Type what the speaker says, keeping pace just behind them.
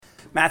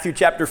Matthew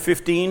chapter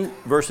 15,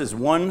 verses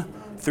 1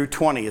 through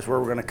 20 is where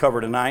we're going to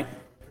cover tonight.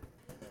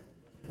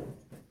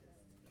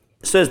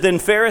 It says, Then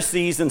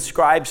Pharisees and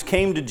scribes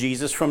came to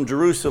Jesus from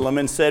Jerusalem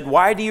and said,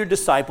 Why do your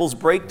disciples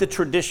break the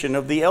tradition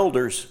of the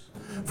elders?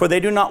 For they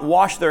do not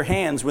wash their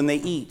hands when they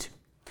eat.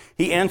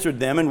 He answered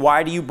them, And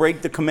why do you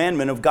break the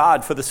commandment of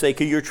God for the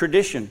sake of your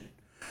tradition?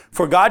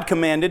 For God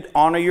commanded,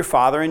 Honor your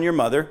father and your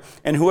mother,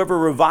 and whoever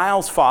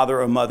reviles father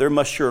or mother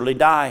must surely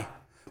die.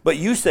 But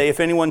you say,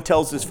 if anyone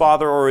tells his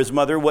father or his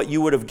mother, what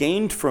you would have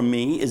gained from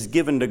me is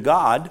given to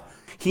God,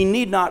 he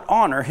need not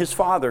honor his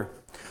father.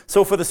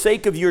 So for the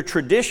sake of your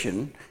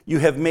tradition, you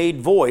have made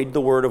void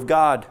the word of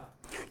God.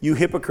 You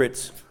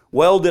hypocrites,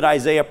 well did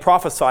Isaiah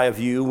prophesy of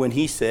you when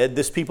he said,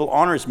 This people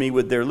honors me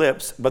with their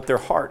lips, but their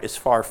heart is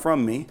far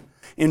from me.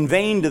 In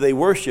vain do they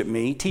worship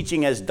me,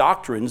 teaching as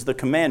doctrines the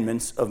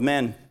commandments of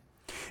men.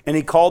 And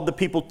he called the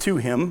people to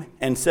him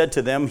and said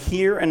to them,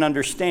 Hear and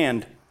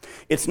understand.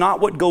 It's not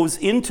what goes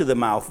into the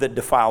mouth that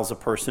defiles a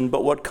person,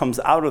 but what comes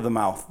out of the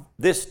mouth.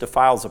 This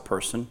defiles a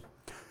person.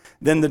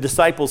 Then the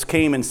disciples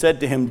came and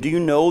said to him, Do you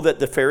know that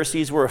the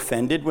Pharisees were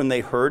offended when they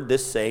heard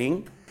this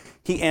saying?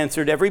 He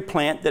answered, Every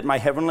plant that my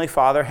heavenly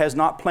Father has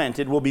not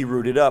planted will be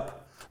rooted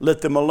up.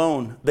 Let them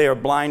alone. They are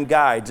blind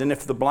guides, and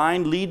if the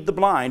blind lead the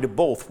blind,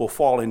 both will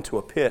fall into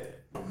a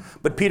pit.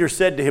 But Peter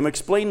said to him,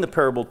 Explain the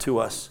parable to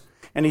us.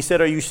 And he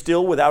said, Are you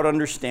still without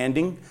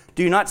understanding?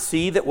 Do you not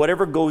see that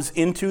whatever goes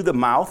into the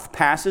mouth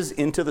passes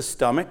into the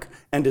stomach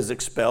and is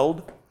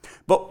expelled?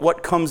 But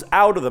what comes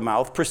out of the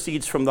mouth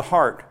proceeds from the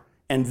heart,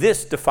 and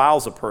this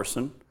defiles a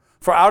person.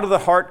 For out of the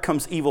heart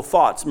comes evil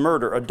thoughts,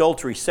 murder,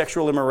 adultery,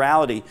 sexual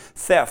immorality,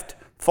 theft,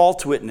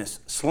 false witness,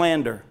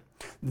 slander.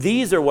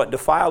 These are what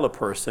defile a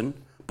person,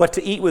 but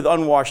to eat with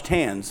unwashed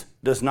hands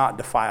does not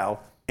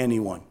defile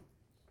anyone.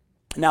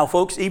 Now,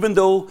 folks, even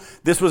though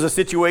this was a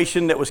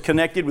situation that was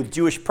connected with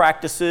Jewish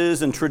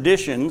practices and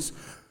traditions,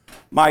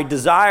 my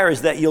desire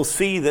is that you'll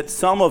see that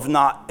some of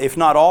if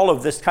not all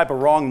of this type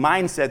of wrong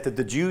mindset that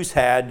the Jews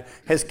had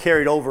has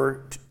carried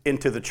over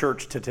into the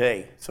church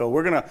today. So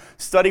we're going to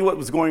study what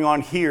was going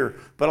on here,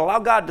 but allow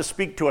God to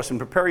speak to us and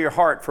prepare your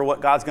heart for what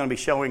God's going to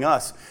be showing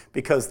us,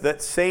 because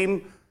that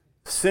same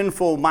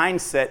sinful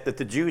mindset that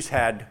the Jews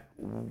had,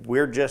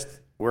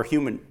 we're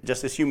human,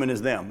 just as human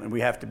as them, and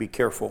we have to be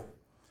careful.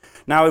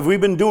 Now, if we've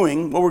been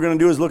doing, what we're going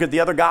to do is look at the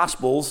other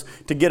Gospels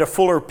to get a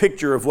fuller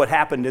picture of what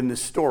happened in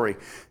this story.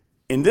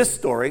 In this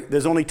story,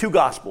 there's only two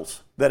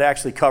Gospels that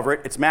actually cover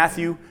it. It's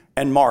Matthew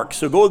and Mark.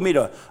 So go with me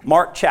to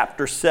Mark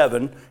chapter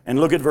 7 and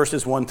look at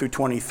verses 1 through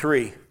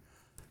 23.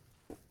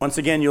 Once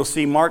again, you'll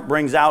see Mark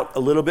brings out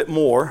a little bit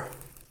more.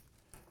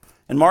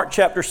 In Mark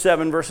chapter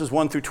 7, verses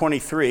 1 through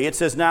 23, it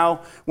says,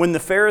 Now, when the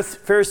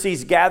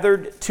Pharisees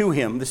gathered to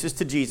him, this is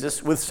to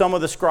Jesus, with some of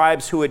the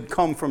scribes who had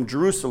come from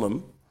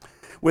Jerusalem,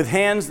 with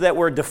hands that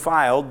were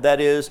defiled,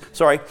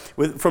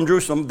 from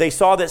Jerusalem, they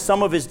saw that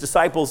some of his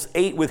disciples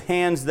ate with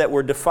hands that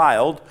were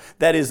defiled,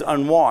 that is,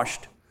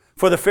 unwashed.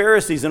 For the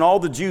Pharisees and all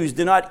the Jews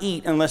did not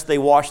eat unless they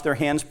washed their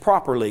hands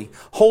properly,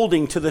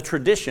 holding to the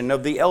tradition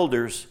of the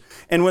elders.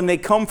 And when they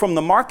come from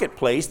the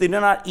marketplace, they do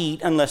not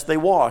eat unless they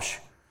wash.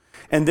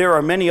 And there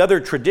are many other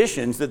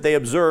traditions that they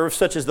observe,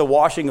 such as the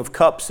washing of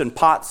cups and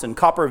pots and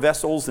copper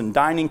vessels and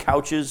dining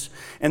couches.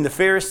 And the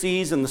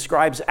Pharisees and the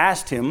scribes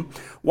asked him,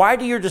 Why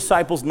do your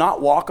disciples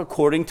not walk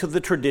according to the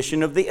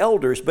tradition of the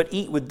elders, but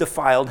eat with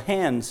defiled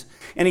hands?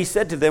 And he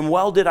said to them,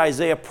 Well did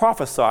Isaiah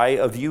prophesy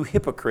of you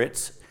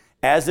hypocrites,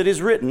 as it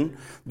is written,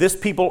 This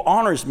people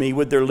honors me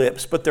with their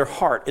lips, but their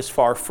heart is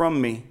far from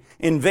me.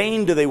 In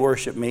vain do they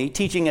worship me,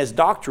 teaching as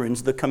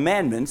doctrines the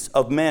commandments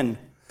of men.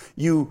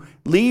 You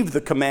leave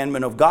the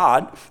commandment of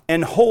God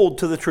and hold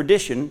to the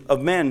tradition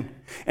of men.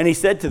 And he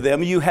said to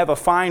them, You have a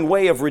fine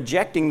way of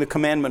rejecting the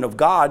commandment of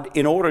God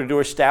in order to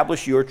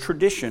establish your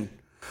tradition.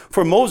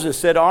 For Moses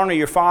said, Honor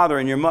your father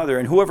and your mother,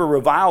 and whoever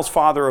reviles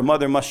father or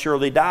mother must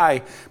surely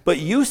die. But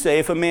you say,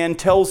 if a man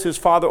tells his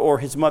father or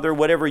his mother,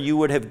 Whatever you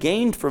would have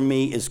gained from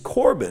me is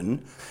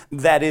Corban,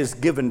 that is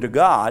given to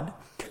God,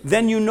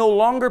 then you no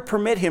longer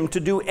permit him to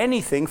do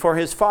anything for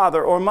his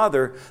father or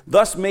mother,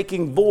 thus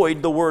making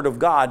void the word of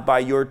God by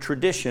your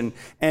tradition,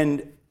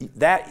 and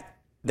that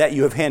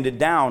you have handed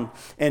down,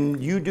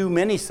 and you do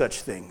many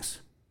such things.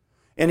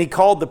 And he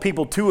called the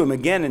people to him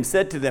again and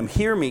said to them,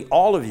 Hear me,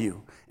 all of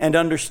you, and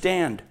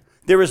understand.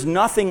 There is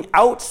nothing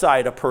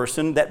outside a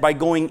person that by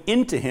going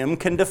into him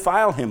can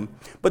defile him,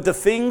 but the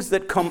things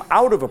that come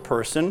out of a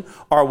person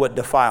are what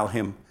defile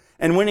him.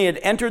 And when he had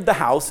entered the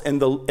house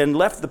and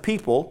left the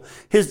people,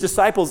 his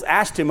disciples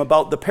asked him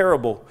about the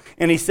parable.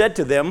 And he said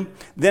to them,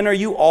 Then are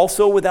you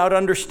also without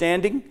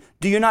understanding?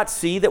 Do you not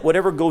see that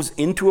whatever goes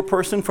into a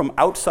person from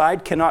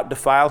outside cannot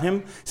defile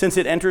him, since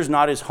it enters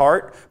not his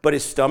heart, but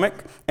his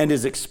stomach, and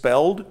is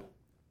expelled?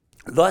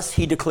 Thus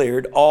he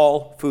declared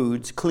all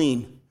foods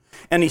clean.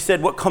 And he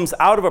said, What comes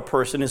out of a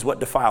person is what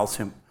defiles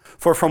him.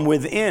 For from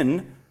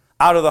within,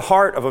 out of the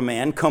heart of a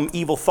man come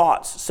evil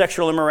thoughts,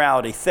 sexual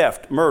immorality,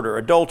 theft, murder,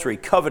 adultery,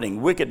 coveting,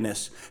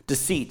 wickedness,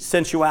 deceit,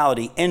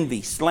 sensuality,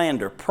 envy,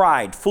 slander,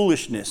 pride,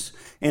 foolishness.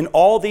 And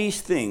all these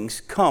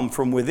things come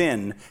from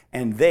within,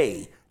 and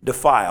they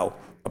defile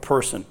a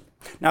person.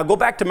 Now go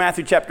back to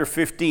Matthew chapter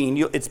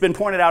 15. It's been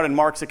pointed out in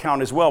Mark's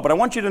account as well, but I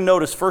want you to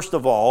notice first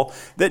of all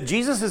that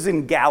Jesus is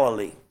in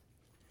Galilee.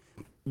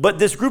 But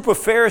this group of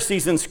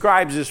Pharisees and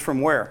scribes is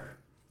from where?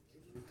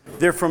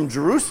 They're from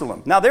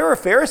Jerusalem. Now there are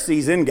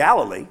Pharisees in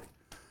Galilee,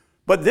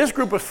 but this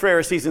group of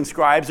Pharisees and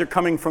scribes are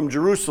coming from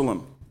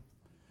Jerusalem.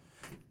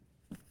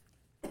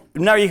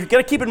 Now, you've got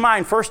to keep in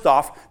mind, first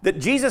off, that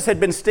Jesus had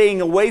been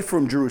staying away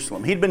from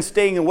Jerusalem. He'd been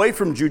staying away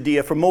from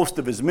Judea for most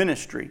of his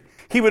ministry.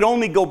 He would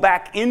only go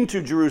back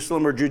into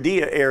Jerusalem or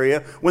Judea area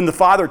when the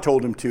Father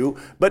told him to,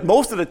 but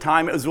most of the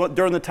time it was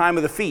during the time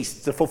of the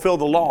feasts to fulfill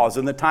the laws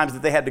and the times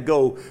that they had to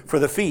go for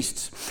the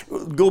feasts.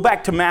 Go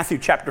back to Matthew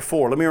chapter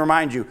 4. Let me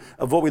remind you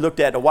of what we looked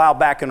at a while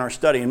back in our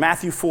study. In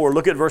Matthew 4,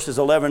 look at verses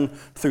 11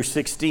 through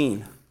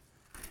 16.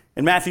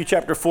 In Matthew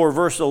chapter 4,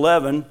 verse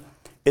 11,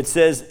 it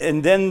says,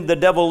 "And then the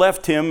devil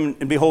left him,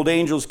 and behold,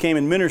 angels came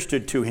and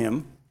ministered to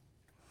him."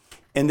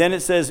 And then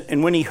it says,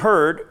 "And when he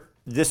heard,"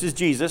 this is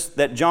Jesus,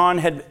 "that John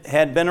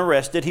had been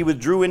arrested, he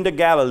withdrew into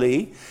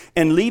Galilee,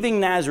 and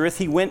leaving Nazareth,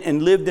 he went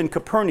and lived in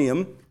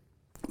Capernaum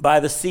by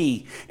the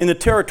sea, in the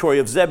territory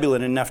of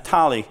Zebulun and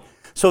Naphtali,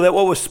 so that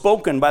what was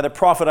spoken by the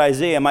prophet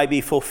Isaiah might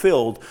be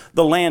fulfilled,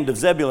 the land of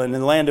Zebulun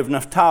and the land of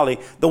Naphtali,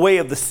 the way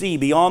of the sea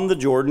beyond the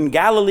Jordan,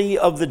 Galilee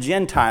of the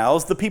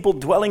Gentiles. The people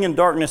dwelling in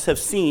darkness have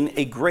seen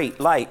a great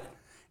light.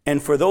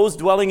 And for those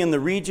dwelling in the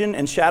region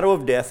and shadow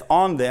of death,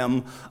 on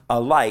them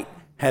a light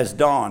has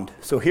dawned."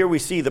 So here we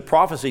see the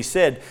prophecy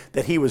said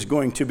that he was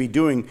going to be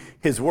doing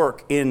his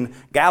work in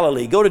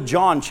Galilee. Go to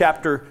John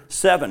chapter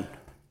 7.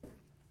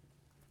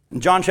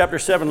 In John chapter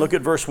 7, look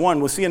at verse 1.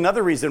 We'll see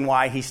another reason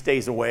why he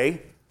stays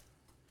away.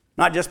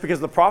 Not just because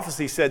the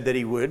prophecy said that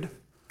he would,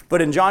 but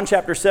in John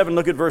chapter 7,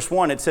 look at verse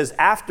 1. It says,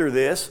 "After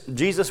this,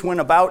 Jesus went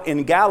about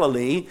in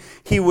Galilee.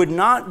 He would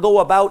not go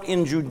about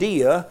in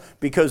Judea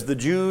because the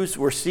Jews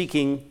were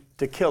seeking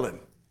to kill him."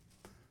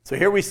 So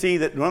here we see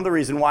that one of the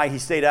reasons why he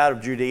stayed out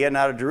of Judea and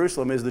out of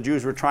Jerusalem is the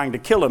Jews were trying to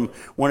kill him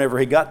whenever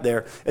he got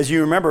there. As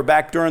you remember,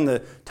 back during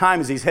the time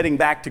as he's heading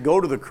back to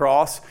go to the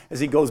cross, as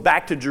he goes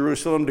back to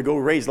Jerusalem to go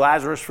raise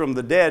Lazarus from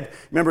the dead,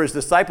 remember his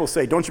disciples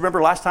say, "Don't you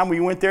remember last time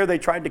we went there, they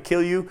tried to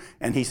kill you?"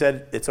 And he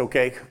said, "It's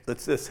okay,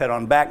 let's head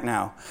on back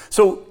now."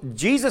 So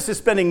Jesus is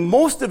spending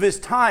most of his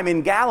time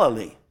in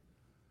Galilee.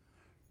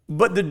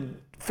 But the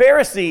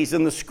Pharisees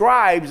and the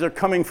scribes are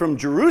coming from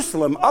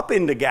Jerusalem up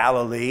into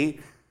Galilee.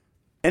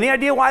 Any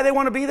idea why they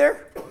want to be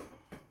there?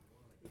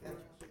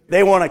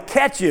 They want to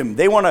catch him.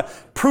 They want to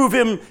prove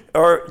him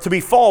or to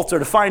be false or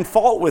to find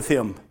fault with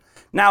him.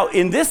 Now,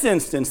 in this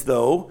instance,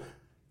 though,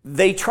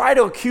 they try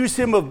to accuse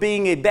him of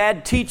being a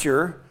bad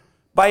teacher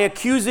by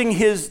accusing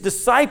his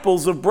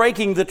disciples of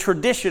breaking the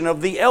tradition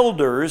of the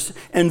elders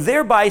and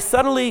thereby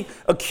subtly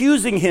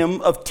accusing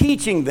him of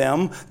teaching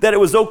them that it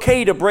was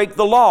okay to break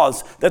the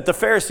laws that the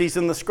Pharisees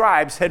and the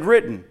scribes had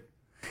written.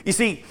 You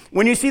see,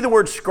 when you see the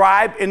word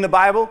scribe in the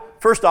Bible,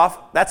 first off,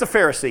 that's a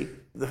Pharisee.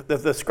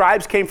 The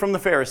scribes came from the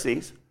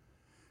Pharisees,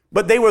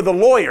 but they were the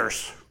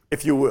lawyers,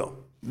 if you will.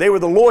 They were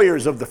the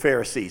lawyers of the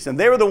Pharisees, and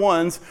they were the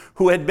ones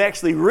who had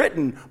actually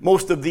written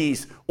most of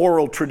these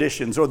oral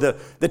traditions or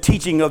the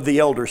teaching of the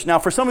elders. Now,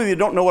 for some of you who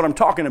don't know what I'm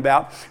talking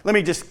about, let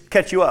me just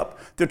catch you up.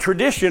 The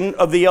tradition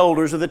of the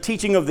elders or the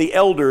teaching of the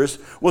elders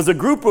was a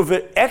group of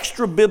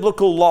extra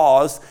biblical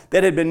laws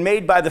that had been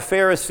made by the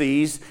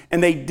Pharisees,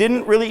 and they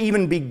didn't really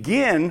even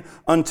begin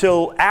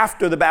until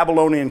after the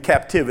Babylonian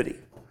captivity.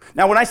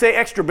 Now, when I say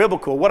extra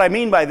biblical, what I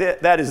mean by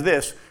that is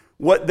this.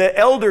 What the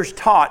elders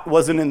taught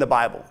wasn't in the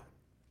Bible.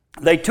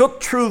 They took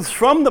truths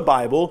from the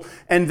Bible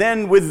and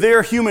then with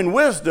their human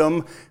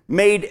wisdom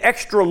made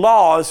extra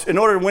laws in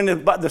order when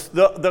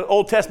the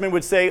Old Testament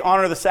would say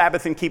honor the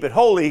Sabbath and keep it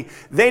holy,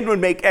 they would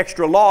make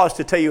extra laws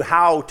to tell you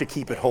how to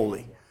keep it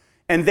holy.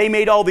 And they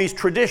made all these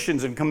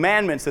traditions and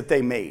commandments that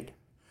they made.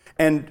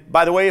 And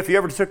by the way, if you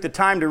ever took the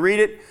time to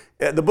read it,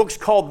 the book's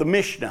called the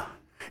Mishnah.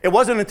 It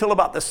wasn't until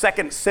about the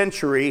 2nd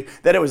century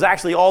that it was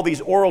actually all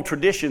these oral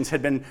traditions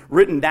had been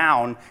written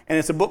down, and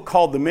it's a book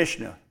called the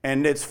Mishnah,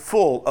 and it's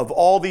full of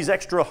all these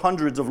extra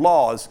hundreds of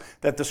laws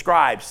that the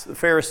scribes, the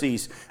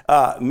Pharisees,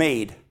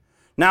 made.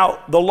 Now,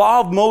 the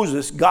law of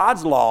Moses,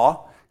 God's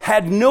law,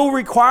 had no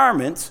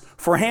requirements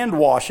for hand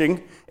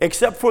washing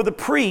except for the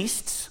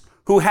priests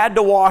who had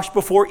to wash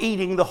before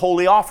eating the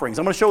holy offerings.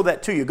 I'm going to show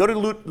that to you. Go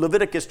to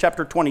Leviticus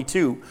chapter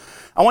 22.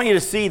 I want you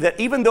to see that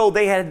even though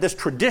they had this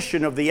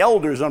tradition of the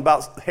elders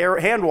about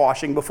hand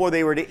washing before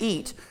they were to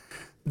eat,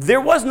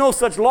 there was no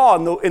such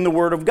law in the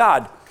Word of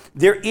God.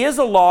 There is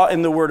a law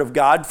in the Word of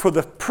God for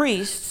the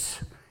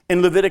priests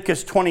in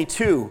Leviticus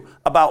 22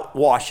 about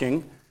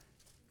washing.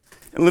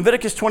 In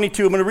Leviticus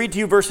 22, I'm going to read to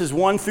you verses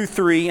 1 through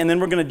 3, and then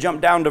we're going to jump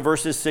down to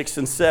verses 6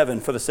 and 7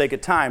 for the sake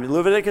of time.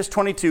 Leviticus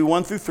 22,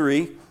 1 through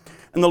 3.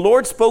 "And the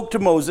Lord spoke to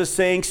Moses,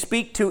 saying,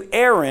 Speak to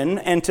Aaron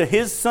and to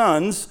his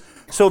sons,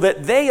 so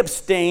that they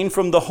abstain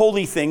from the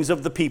holy things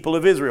of the people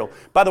of Israel."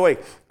 By the way,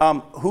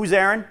 who's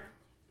Aaron?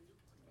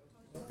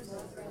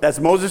 That's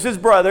Moses'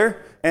 brother.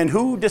 And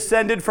who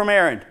descended from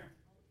Aaron?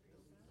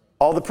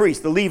 All the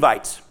priests, the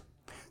Levites.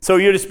 So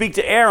you're to speak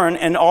to Aaron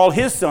and all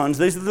his sons,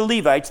 these are the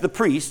Levites, the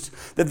priests,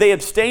 that they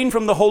abstain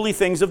from the holy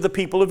things of the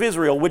people of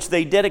Israel, which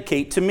they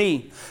dedicate to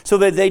me, so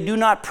that they do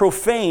not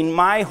profane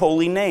my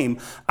holy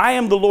name. I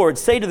am the Lord.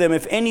 Say to them,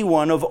 if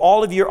anyone of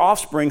all of your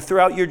offspring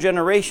throughout your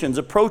generations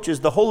approaches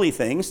the holy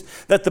things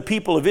that the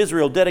people of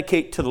Israel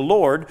dedicate to the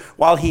Lord,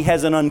 while he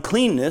has an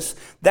uncleanness,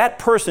 that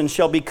person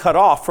shall be cut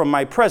off from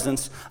my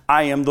presence.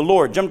 I am the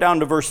Lord. Jump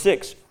down to verse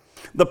 6.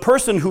 The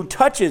person who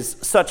touches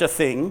such a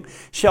thing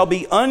shall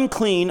be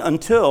unclean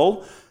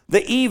until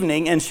the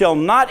evening, and shall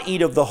not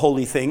eat of the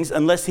holy things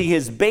unless he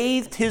has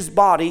bathed his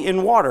body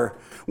in water.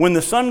 When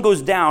the sun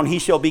goes down, he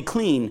shall be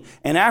clean,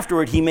 and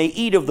afterward he may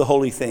eat of the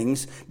holy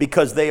things,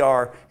 because they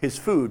are his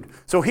food.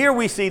 So here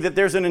we see that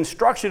there's an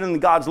instruction in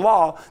God's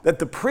law that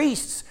the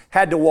priests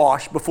had to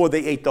wash before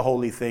they ate the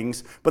holy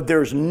things, but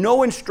there's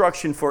no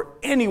instruction for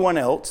anyone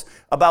else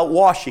about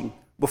washing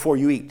before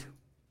you eat.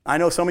 I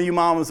know some of you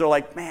moms are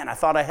like, man, I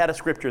thought I had a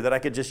scripture that I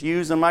could just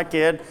use on my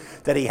kid,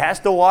 that he has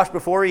to wash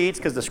before he eats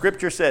because the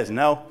scripture says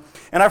no.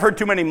 And I've heard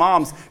too many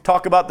moms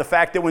talk about the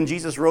fact that when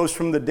Jesus rose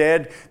from the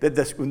dead, that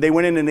they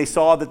went in and they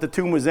saw that the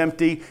tomb was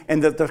empty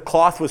and that the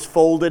cloth was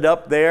folded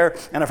up there.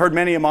 And I've heard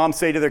many a mom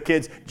say to their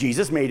kids,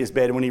 Jesus made his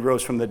bed when he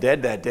rose from the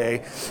dead that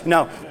day.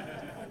 Now,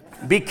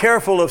 be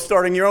careful of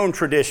starting your own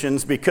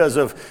traditions because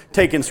of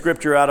taking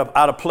scripture out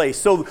of place.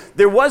 So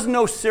there was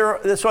no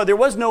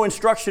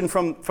instruction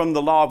from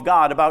the law of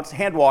God about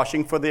hand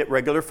washing for the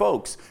regular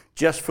folks,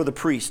 just for the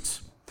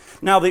priests.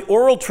 Now, the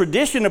oral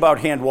tradition about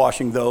hand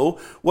washing, though,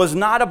 was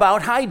not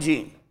about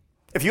hygiene.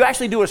 If you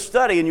actually do a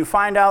study and you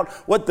find out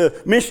what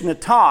the Mishnah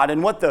taught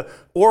and what the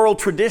oral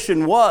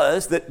tradition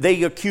was that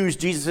they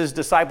accused Jesus'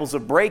 disciples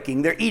of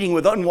breaking, they're eating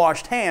with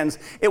unwashed hands,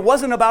 it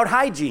wasn't about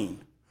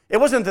hygiene. It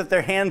wasn't that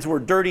their hands were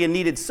dirty and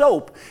needed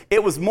soap.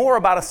 It was more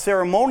about a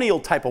ceremonial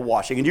type of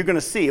washing. And you're going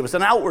to see, it was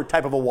an outward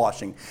type of a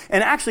washing.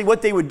 And actually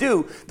what they would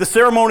do, the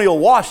ceremonial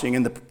washing,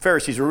 and the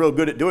Pharisees were real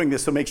good at doing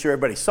this, so make sure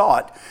everybody saw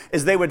it,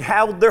 is they would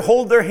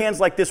hold their hands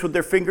like this with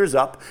their fingers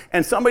up,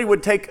 and somebody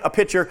would take a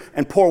pitcher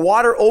and pour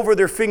water over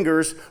their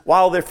fingers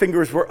while their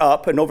fingers were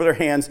up and over their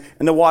hands,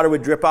 and the water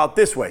would drip out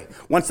this way.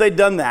 Once they'd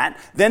done that,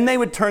 then they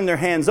would turn their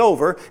hands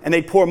over, and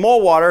they'd pour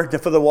more water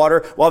for the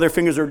water while their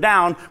fingers are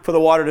down for the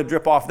water to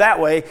drip off that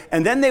way.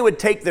 And then they would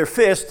take their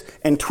fist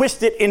and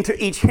twist it into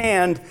each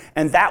hand,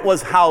 and that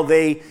was how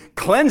they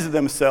cleansed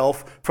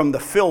themselves from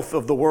the filth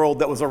of the world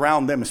that was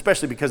around them,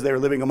 especially because they were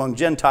living among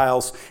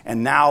Gentiles,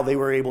 and now they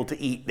were able to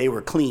eat. They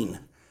were clean.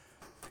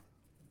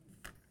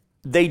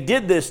 They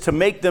did this to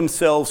make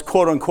themselves,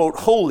 quote unquote,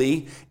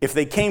 holy if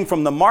they came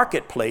from the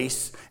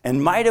marketplace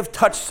and might have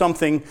touched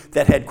something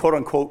that had, quote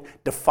unquote,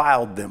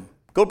 defiled them.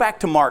 Go back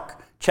to Mark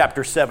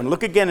chapter 7.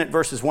 Look again at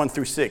verses 1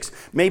 through 6.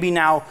 Maybe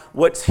now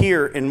what's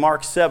here in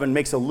Mark 7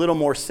 makes a little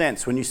more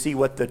sense when you see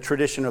what the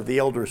tradition of the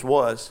elders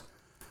was.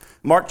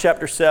 Mark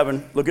chapter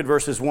 7, look at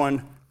verses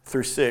 1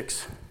 through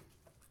 6.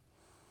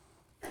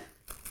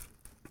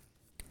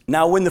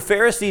 Now when the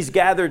Pharisees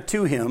gathered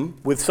to him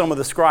with some of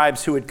the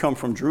scribes who had come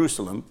from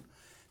Jerusalem,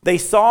 they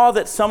saw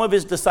that some of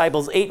his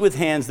disciples ate with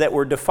hands that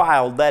were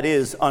defiled, that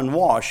is,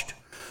 unwashed.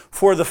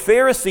 For the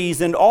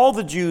Pharisees and all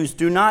the Jews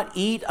do not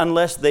eat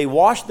unless they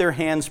wash their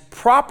hands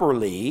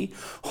properly,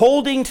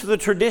 holding to the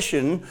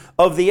tradition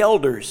of the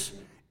elders.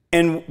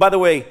 And by the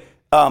way,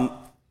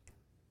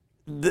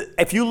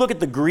 if you look at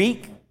the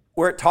Greek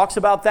where it talks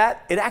about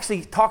that, it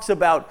actually talks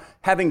about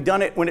having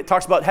done it, when it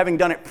talks about having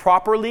done it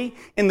properly,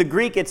 in the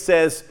Greek it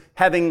says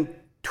having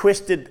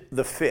twisted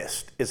the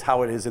fist is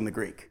how it is in the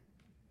Greek.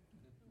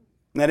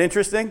 Isn't that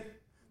interesting?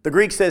 The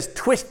Greek says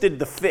twisted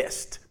the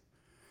fist.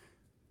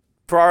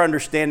 For our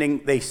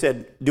understanding, they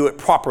said do it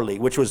properly,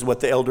 which was what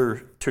the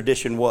elder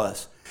tradition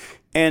was.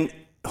 And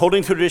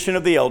holding tradition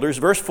of the elders,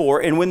 verse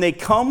 4, and when they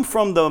come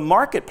from the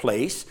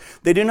marketplace,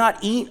 they do not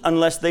eat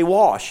unless they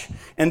wash.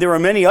 And there are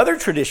many other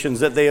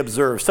traditions that they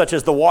observe, such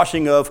as the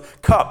washing of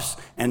cups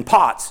and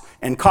pots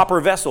and copper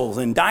vessels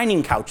and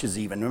dining couches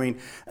even. I mean,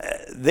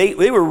 they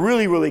were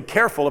really, really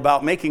careful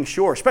about making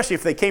sure, especially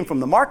if they came from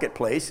the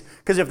marketplace,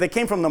 because if they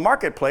came from the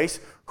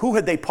marketplace, who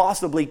had they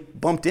possibly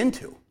bumped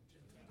into?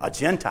 A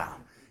Gentile.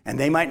 And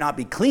they might not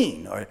be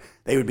clean, or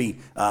they would be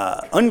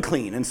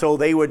unclean. And so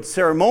they would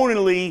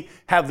ceremonially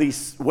have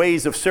these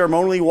ways of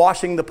ceremonially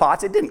washing the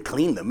pots. It didn't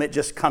clean them. It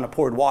just kind of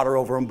poured water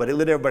over them, but it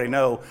let everybody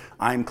know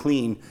I'm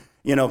clean,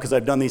 because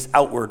I've done these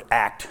outward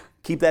act.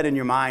 Keep that in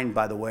your mind,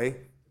 by the way.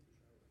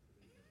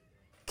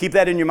 Keep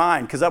that in your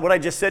mind, because what I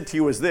just said to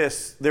you was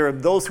this. There are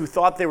those who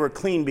thought they were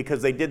clean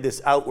because they did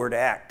this outward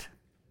act.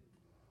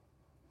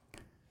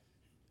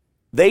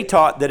 They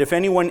taught that if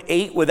anyone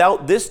ate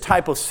without this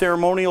type of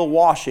ceremonial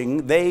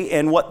washing, they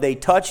and what they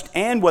touched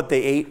and what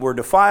they ate were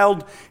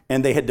defiled,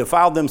 and they had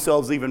defiled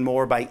themselves even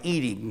more by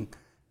eating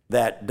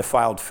that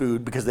defiled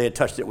food because they had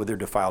touched it with their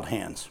defiled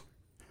hands.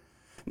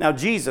 Now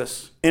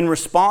Jesus, in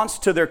response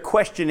to their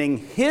questioning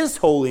his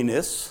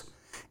holiness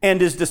and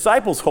his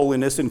disciples'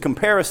 holiness in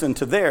comparison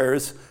to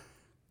theirs,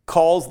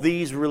 calls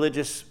these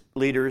religious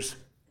leaders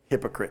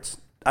hypocrites.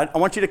 I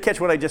want you to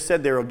catch what I just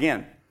said there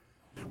again.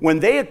 When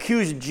they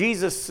accused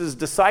Jesus'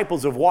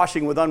 disciples of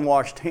washing with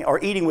unwashed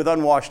or eating with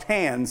unwashed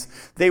hands,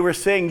 they were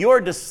saying, your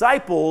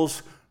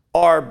disciples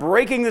are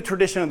breaking the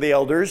tradition of the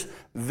elders,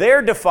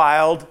 they're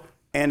defiled,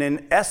 and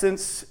in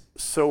essence,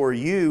 so are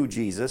you,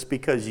 Jesus,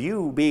 because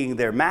you, being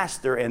their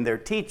master and their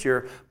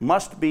teacher,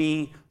 must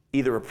be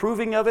either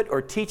approving of it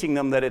or teaching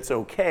them that it's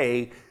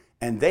okay.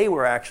 And they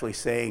were actually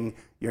saying,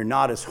 you're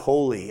not as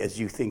holy as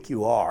you think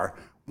you are.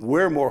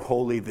 We're more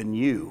holy than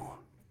you.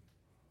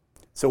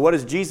 So what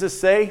does Jesus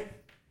say?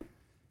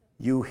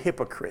 You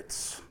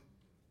hypocrites.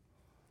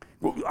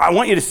 I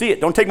want you to see it.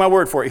 Don't take my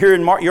word for it. Here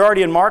in Mark, you're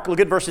already in Mark. Look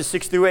at verses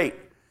 6 through 8.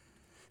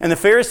 And the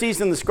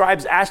Pharisees and the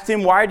scribes asked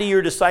him, why do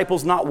your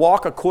disciples not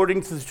walk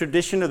according to the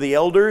tradition of the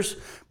elders,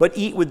 but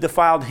eat with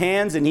defiled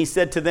hands? And he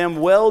said to them,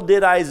 well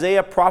did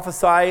Isaiah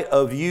prophesy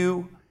of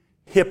you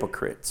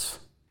hypocrites.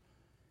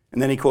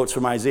 And then he quotes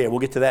from Isaiah. We'll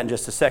get to that in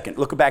just a second.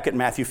 Look back at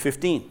Matthew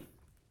 15.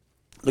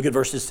 Look at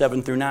verses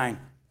 7 through 9.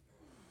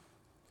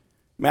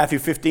 Matthew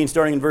 15,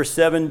 starting in verse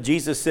 7,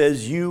 Jesus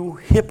says, you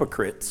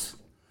hypocrites.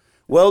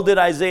 Well did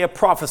Isaiah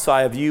prophesy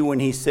of you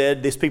when he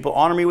said, this people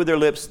honor me with their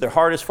lips, their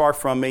heart is far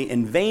from me,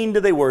 in vain do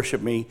they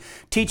worship me,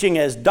 teaching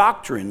as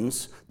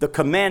doctrines the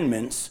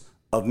commandments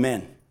of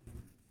men.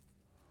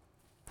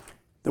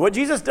 Now, what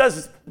Jesus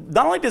does,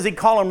 not only does he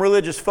call them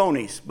religious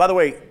phonies, by the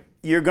way,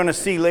 you're going to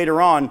see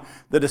later on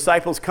the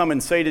disciples come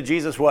and say to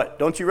Jesus, what?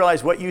 Don't you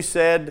realize what you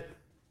said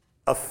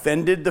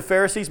offended the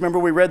Pharisees? Remember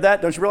we read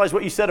that? Don't you realize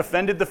what you said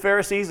offended the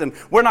Pharisees? And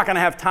we're not going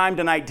to have time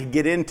tonight to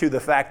get into the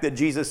fact that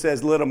Jesus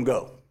says, let them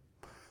go.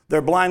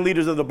 They're blind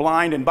leaders of the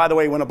blind. And by the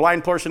way, when a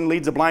blind person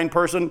leads a blind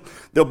person,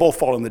 they'll both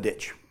fall in the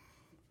ditch.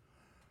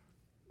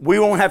 We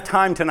won't have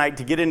time tonight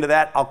to get into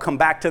that. I'll come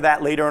back to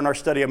that later in our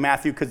study of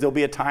Matthew because there'll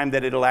be a time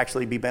that it'll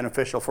actually be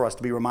beneficial for us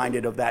to be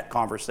reminded of that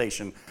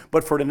conversation.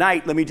 But for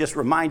tonight, let me just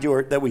remind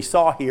you that we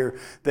saw here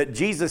that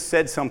Jesus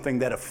said something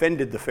that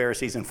offended the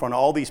Pharisees in front of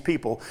all these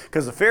people,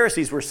 because the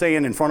Pharisees were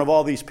saying in front of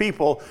all these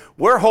people,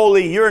 we're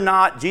holy, you're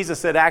not. Jesus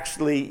said,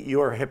 actually,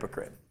 you're a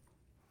hypocrite.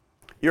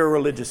 You're a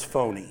religious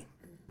phony.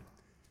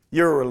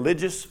 You're a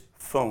religious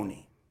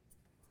phony.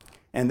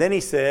 And then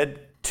he said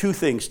two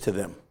things to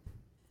them.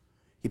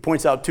 He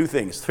points out two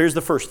things. Here's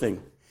the first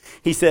thing.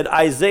 He said,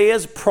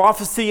 Isaiah's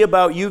prophecy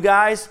about you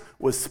guys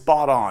was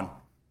spot on.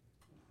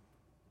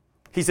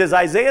 He says,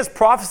 Isaiah's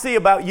prophecy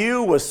about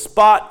you was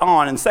spot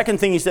on. And second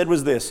thing he said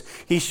was this.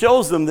 He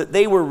shows them that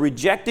they were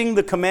rejecting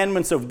the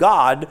commandments of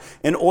God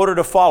in order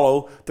to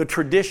follow the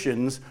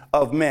traditions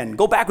of men.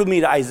 Go back with me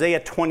to Isaiah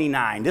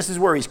 29. This is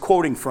where he's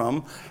quoting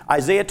from.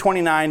 Isaiah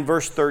 29,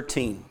 verse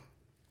 13.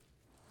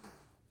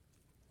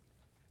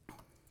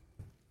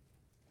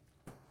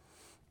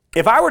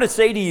 If I were to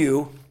say to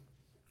you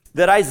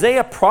that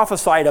Isaiah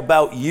prophesied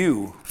about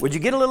you, would you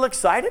get a little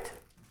excited?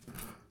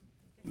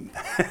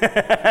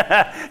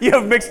 You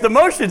have mixed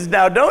emotions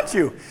now, don't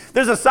you?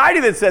 There's a side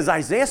of you that says,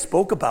 Isaiah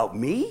spoke about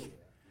me?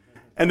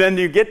 And then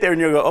you get there and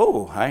you go,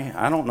 oh,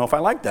 I don't know if I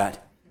like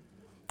that.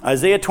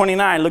 Isaiah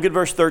 29, look at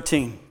verse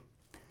 13.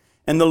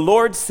 And the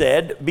Lord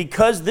said,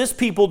 because this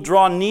people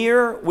draw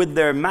near with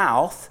their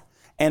mouth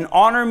and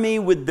honor me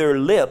with their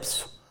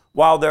lips,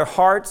 while their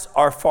hearts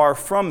are far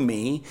from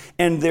me,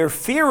 and their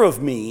fear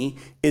of me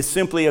is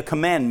simply a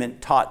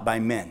commandment taught by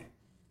men.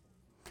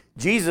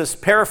 Jesus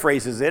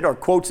paraphrases it or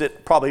quotes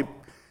it probably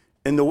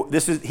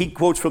he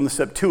quotes from the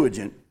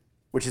Septuagint,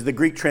 which is the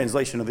Greek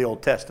translation of the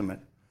Old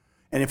Testament.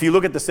 And if you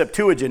look at the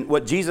Septuagint,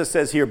 what Jesus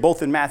says here,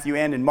 both in Matthew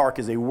and in Mark,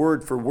 is a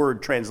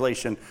word-for-word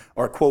translation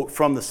or quote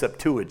from the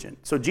Septuagint.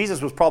 So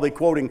Jesus was probably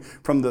quoting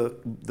from the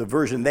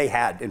version they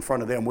had in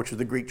front of them, which was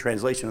the Greek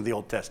translation of the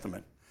Old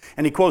Testament.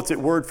 And he quotes it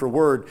word for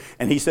word,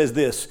 and he says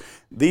this,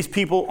 these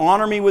people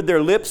honor me with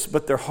their lips,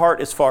 but their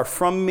heart is far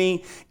from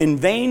me. In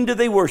vain do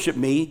they worship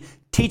me,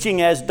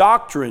 teaching as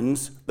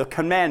doctrines the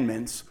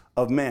commandments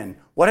of men.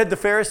 What had the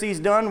Pharisees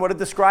done? What had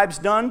the scribes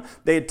done?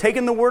 They had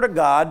taken the word of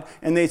God,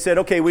 and they said,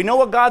 okay, we know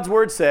what God's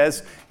word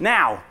says.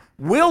 Now,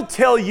 we'll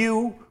tell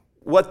you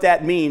what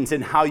that means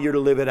and how you're to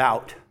live it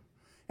out.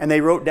 And they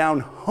wrote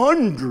down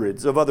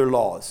hundreds of other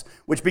laws,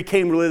 which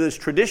became religious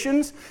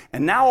traditions.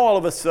 And now all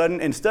of a sudden,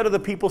 instead of the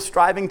people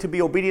striving to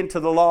be obedient to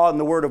the law and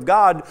the word of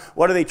God,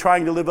 what are they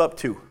trying to live up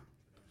to?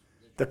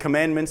 The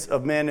commandments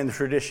of men and the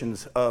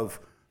traditions of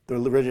the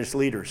religious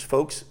leaders.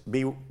 Folks,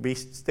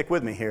 stick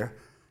with me here.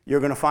 You're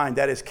going to find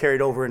that is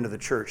carried over into the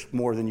church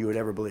more than you would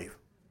ever believe.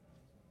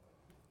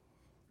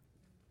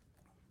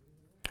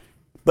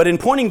 But in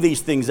pointing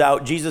these things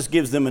out, Jesus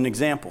gives them an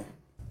example.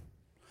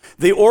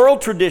 The oral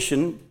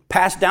tradition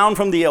passed down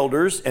from the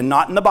elders, and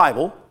not in the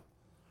Bible,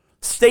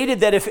 stated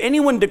that if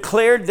anyone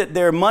declared that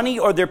their money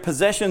or their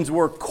possessions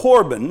were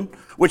korban,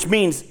 which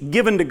means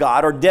given to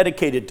God or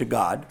dedicated to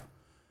God,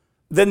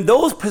 then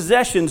those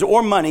possessions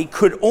or money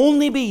could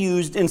only be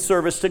used in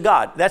service to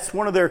God. That's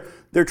one of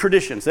their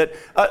traditions, that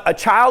a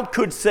child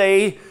could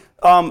say,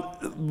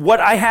 what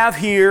I have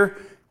here,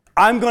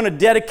 I'm going to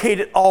dedicate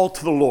it all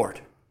to the Lord.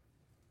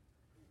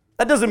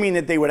 That doesn't mean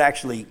that they would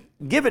actually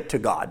give it to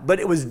God, but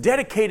it was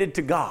dedicated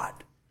to God.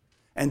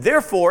 And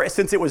therefore,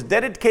 since it was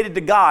dedicated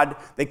to God,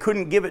 they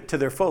couldn't give it to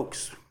their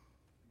folks.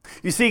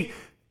 You see,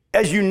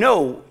 as you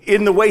know,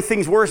 in the way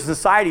things were in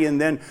society, and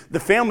then the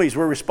families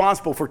were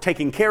responsible for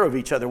taking care of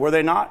each other, were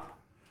they not?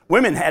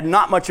 Women had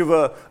not much of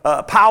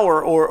a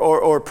power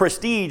or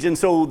prestige, and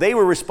so they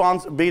were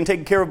being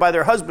taken care of by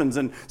their husbands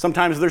and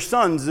sometimes their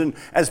sons. And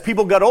as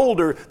people got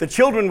older, the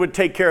children would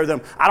take care of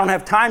them. I don't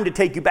have time to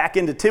take you back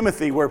into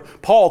Timothy, where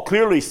Paul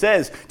clearly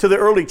says to the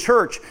early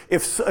church,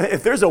 if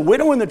there's a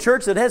widow in the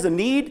church that has a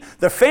need,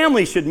 the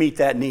family should meet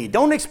that need.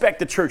 Don't expect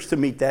the church to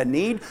meet that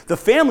need. The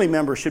family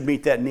member should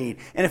meet that need.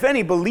 And if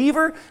any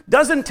believer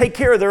doesn't take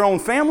care of their own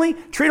family,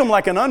 treat them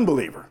like an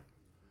unbeliever.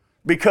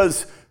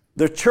 Because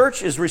the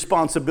church's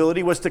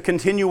responsibility was to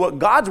continue what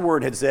God's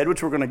word had said,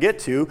 which we're going to get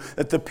to,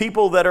 that the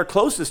people that are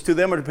closest to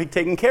them are to be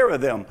taking care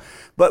of them.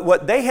 But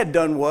what they had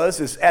done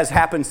was, as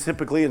happens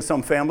typically in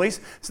some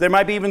families, so there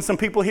might be even some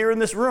people here in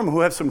this room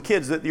who have some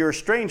kids that you're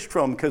estranged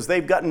from because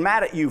they've gotten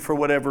mad at you for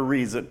whatever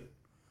reason.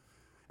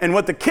 And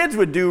what the kids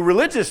would do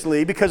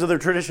religiously, because of the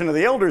tradition of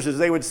the elders, is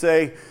they would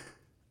say,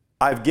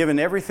 I've given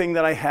everything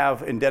that I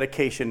have in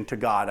dedication to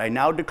God. I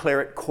now declare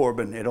it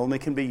Corban. It only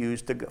can be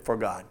used for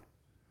God.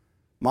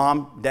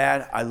 Mom,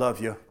 Dad, I love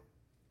you.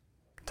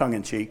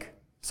 Tongue-in-cheek,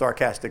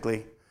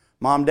 sarcastically.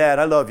 Mom, Dad,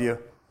 I love you,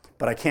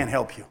 but I can't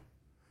help you.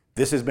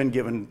 This has been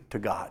given to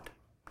God.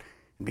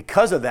 And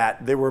because of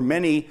that, there were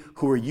many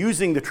who were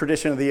using the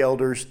tradition of the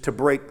elders to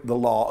break the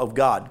law of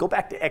God. Go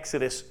back to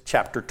Exodus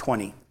chapter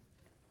 20.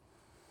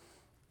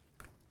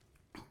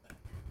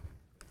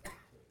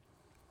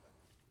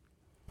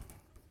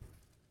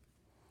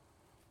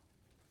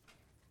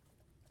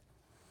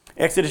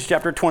 Exodus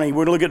chapter 20,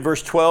 we're going to look at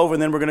verse 12,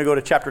 and then we're going to go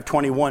to chapter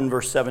 21,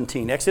 verse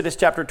 17. Exodus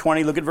chapter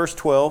 20, look at verse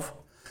 12.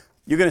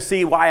 You're going to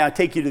see why I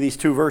take you to these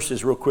two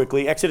verses real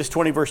quickly. Exodus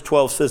 20, verse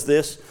 12 says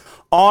this,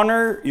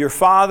 honor your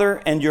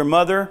father and your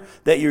mother,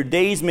 that your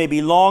days may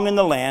be long in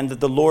the land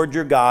that the Lord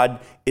your God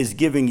is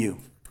giving you.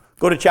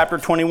 Go to chapter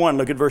 21,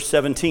 look at verse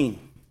 17.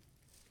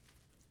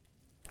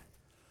 It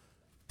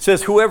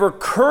says, whoever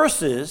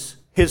curses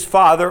his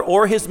father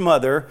or his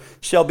mother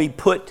shall be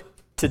put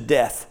to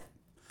death.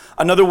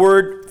 Another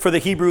word for the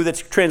Hebrew that's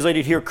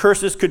translated here,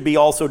 curses, could be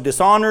also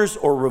dishonors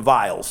or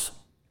reviles.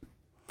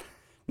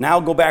 Now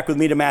go back with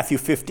me to Matthew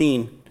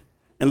 15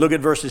 and look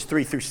at verses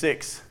 3 through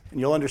 6, and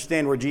you'll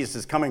understand where Jesus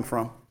is coming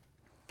from.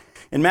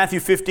 In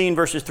Matthew 15,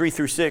 verses 3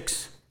 through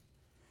 6,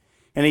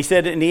 and he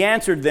said, and he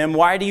answered them,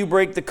 why do you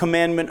break the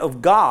commandment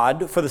of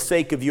God for the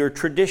sake of your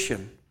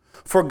tradition?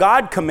 For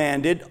God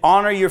commanded,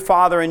 honor your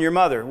father and your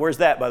mother. Where's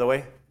that, by the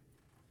way?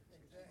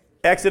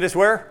 Exodus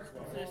where?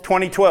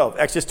 20:12.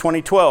 Exodus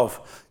 20:12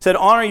 said,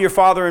 honor your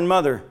father and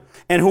mother,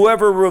 and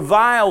whoever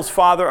reviles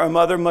father or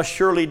mother must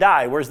surely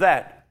die. Where's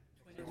that?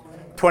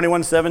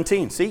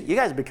 21:17. See, you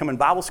guys are becoming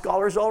Bible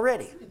scholars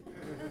already.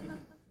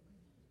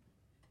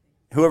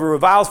 Whoever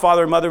reviles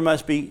father or mother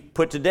must be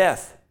put to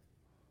death.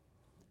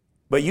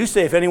 But you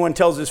say, if anyone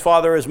tells his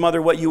father or his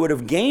mother, what you would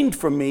have gained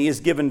from me is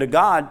given to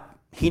God,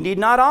 he need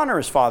not honor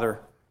his father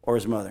or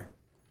his mother.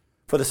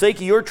 For the sake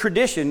of your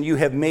tradition, you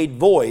have made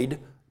void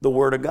the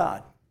word of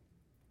God.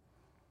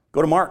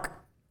 Go to Mark.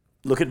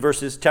 Look at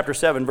chapter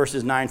 7,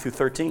 verses 9 through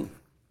 13.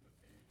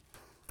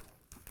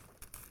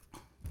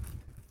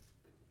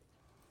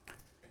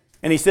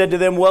 And he said to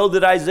them, well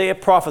did Isaiah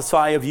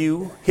prophesy of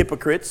you,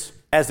 hypocrites,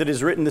 as it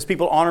is written, this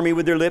people honor me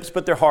with their lips,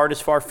 but their heart is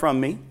far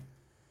from me.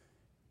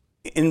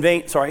 In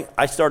vain,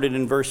 I started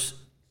in verse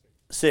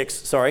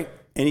 6, And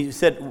he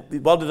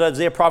said, well did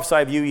Isaiah prophesy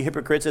of you, you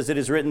hypocrites, as it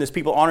is written, this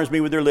people honors me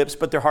with their lips,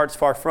 but their heart's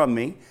far from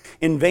me.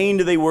 In vain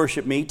do they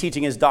worship me,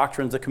 teaching as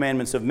doctrines the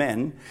commandments of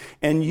men.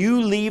 And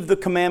you leave the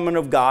commandment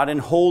of God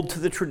and hold to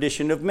the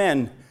tradition of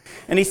men.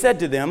 And he said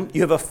to them,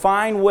 you have a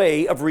fine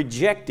way of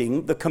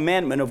rejecting the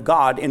commandment of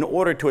God in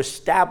order to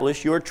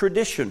establish your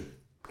tradition.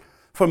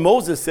 For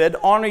Moses said,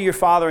 honor your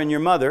father and your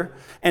mother,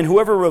 and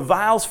whoever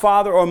reviles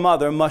father or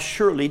mother must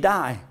surely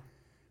die.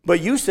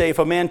 But you say, if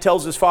a man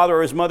tells his father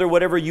or his mother,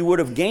 whatever you would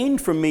have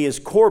gained from me is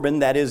Corban,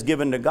 that is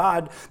given to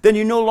God, then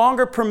you no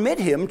longer permit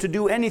him to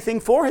do anything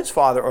for his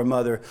father or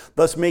mother,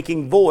 thus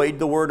making void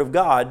the word of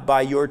God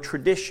by your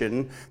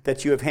tradition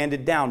that you have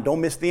handed down. Don't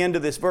miss the end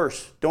of this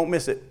verse. Don't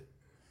miss it.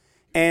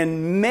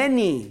 And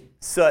many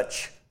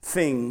such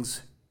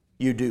things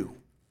you do.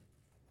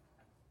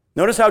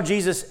 Notice how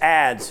Jesus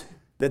adds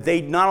that they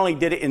not only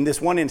did it in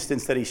this one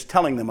instance that he's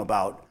telling them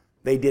about,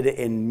 they did it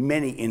in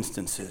many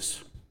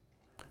instances.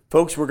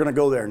 Folks, we're going to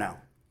go there now.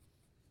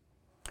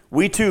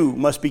 We too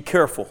must be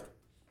careful,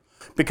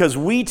 because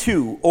we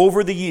too,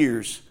 over the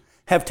years,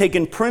 have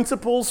taken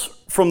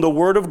principles from the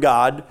Word of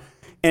God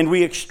and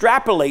we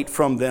extrapolate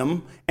from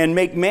them and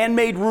make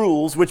man-made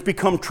rules which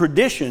become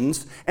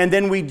traditions, and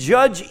then we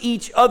judge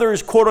each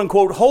other's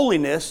quote-unquote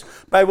holiness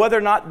by whether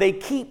or not they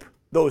keep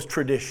those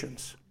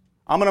traditions.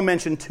 I'm going to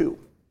mention two.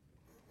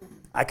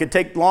 I could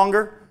take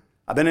longer.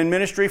 I've been in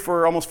ministry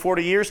for almost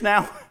 40 years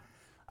now.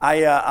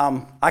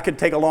 I could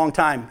take a long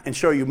time and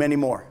show you many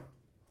more.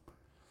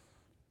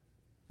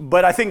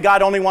 But I think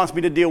God only wants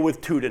me to deal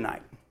with two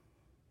tonight.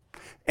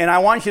 And I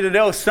want you to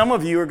know some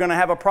of you are going to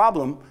have a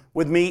problem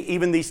with me,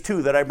 even these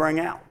two that I bring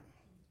out.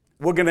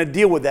 We're going to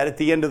deal with that at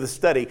the end of the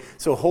study.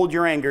 So hold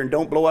your anger and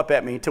don't blow up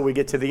at me until we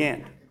get to the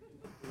end.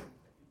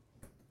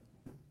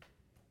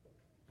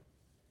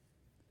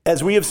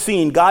 As we have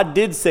seen, God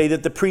did say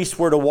that the priests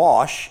were to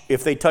wash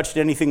if they touched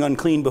anything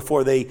unclean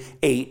before they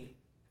ate.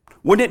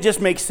 Wouldn't it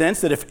just make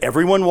sense that if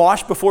everyone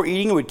washed before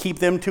eating, it would keep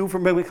them too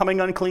from becoming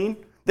unclean?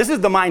 This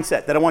is the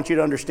mindset that I want you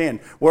to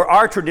understand, where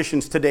our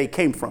traditions today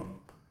came from.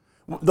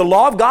 The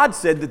law of God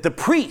said that the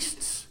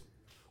priests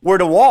were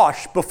to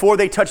wash before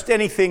they touched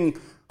anything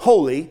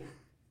holy.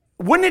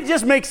 Wouldn't it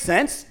just make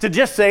sense to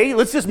just say,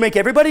 let's just make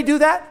everybody do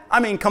that? I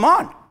mean, come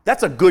on.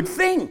 That's a good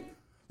thing.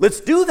 Let's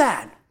do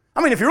that.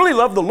 I mean, if you really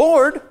love the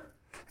Lord,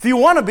 if you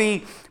want to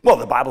be, well,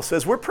 the Bible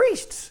says we're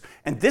priests.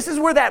 And this is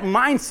where that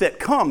mindset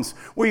comes,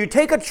 where you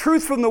take a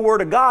truth from the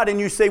Word of God and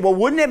you say, well,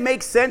 wouldn't it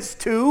make sense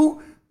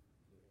to?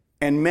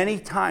 And many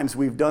times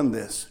we've done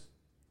this.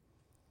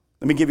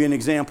 Let me give you an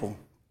example.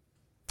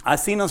 I've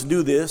seen us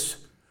do this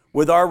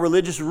with our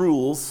religious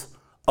rules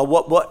of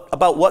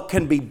about what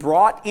can be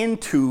brought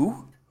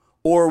into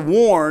or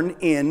worn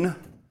in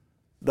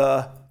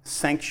the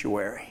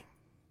sanctuary.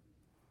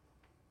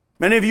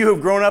 Many of you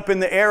have grown up in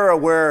the era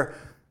where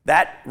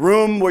that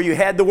room where you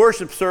had the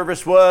worship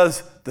service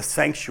was the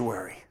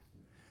sanctuary.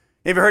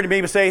 Have you heard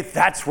people say,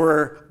 that's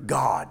where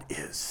God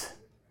is?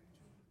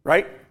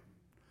 Right?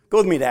 Go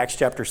with me to Acts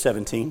chapter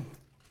 17.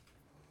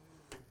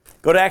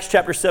 Go to Acts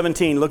chapter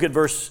 17. Look at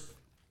verse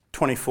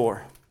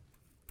 24.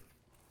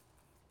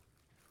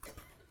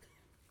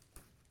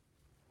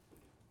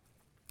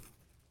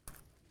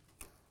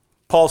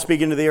 Paul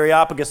speaking to the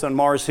Areopagus on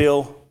Mars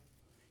Hill.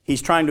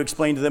 He's trying to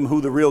explain to them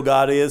who the real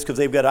God is because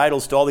they've got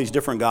idols to all these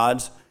different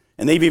gods.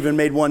 And they've even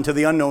made one to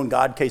the unknown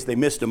God in case they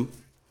missed him.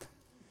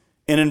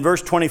 And in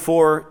verse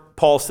 24,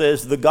 Paul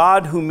says, the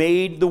God who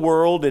made the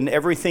world and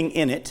everything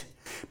in it,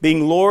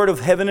 being Lord of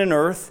heaven and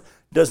earth,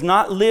 does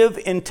not live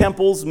in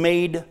temples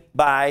made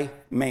by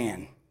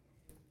man.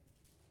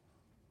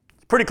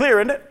 Pretty clear,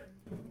 isn't it?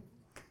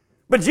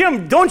 But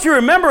Jim, don't you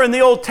remember in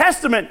the Old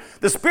Testament,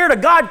 the Spirit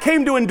of God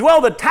came to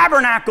indwell the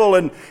tabernacle,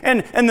 and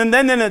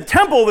then in the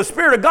temple, the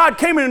Spirit of God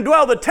came and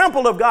indwelled the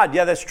temple of God.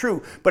 Yeah, that's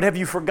true. But have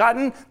you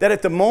forgotten that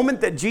at the moment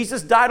that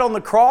Jesus died on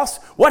the cross,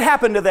 what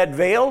happened to that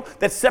veil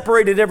that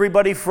separated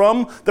everybody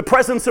from the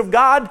presence of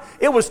God?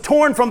 It was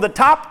torn from the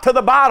top to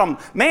the bottom.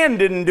 Man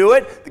didn't do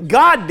it.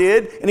 God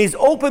did, and he's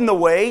opened the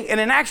way. And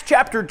in Acts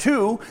chapter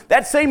 2,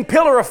 that same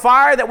pillar of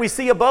fire that we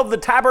see above the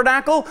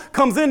tabernacle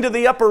comes into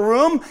the upper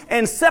room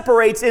and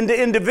separates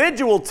into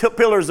individual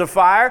pillars of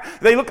fire.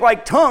 They look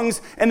like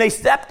tongues, and they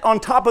stepped on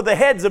top of the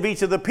heads of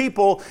each of the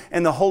people.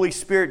 And the Holy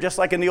Spirit, just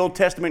like in the Old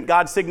Testament,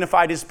 God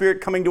signified his Spirit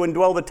coming to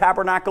indwell the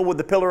tabernacle with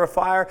the pillar of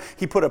fire.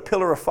 He put a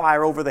pillar of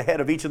fire over the head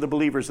of each of the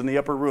believers in the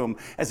upper room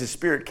as his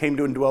Spirit came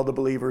to indwell the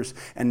believers.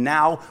 And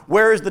now,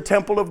 where is the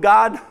temple of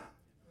God?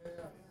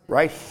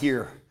 Right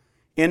here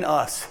in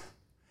us.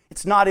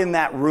 It's not in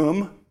that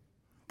room.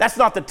 That's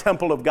not the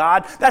temple of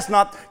God. That's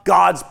not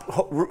God's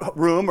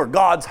room or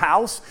God's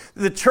house.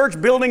 The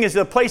church building is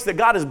a place that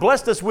God has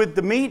blessed us with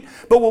to meet.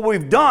 But what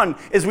we've done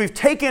is we've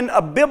taken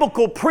a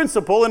biblical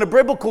principle and a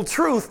biblical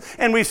truth,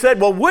 and we've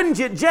said, well, wouldn't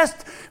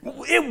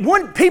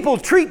people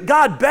treat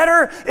God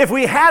better if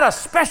we had a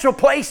special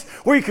place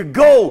where you could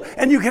go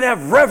and you could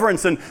have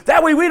reverence? And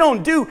that way we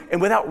don't do. And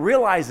without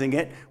realizing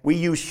it, we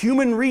use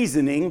human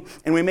reasoning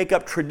and we make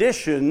up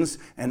traditions,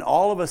 and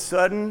all of a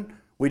sudden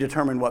we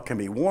determine what can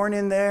be worn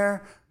in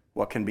there,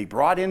 what can be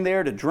brought in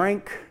there to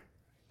drink.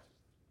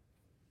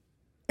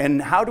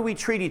 And how do we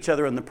treat each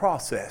other in the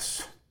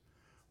process?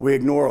 We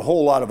ignore a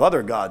whole lot of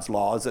other God's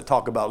laws that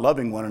talk about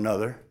loving one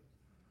another.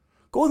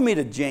 Go with me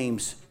to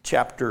James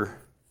chapter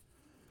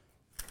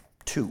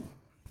 2.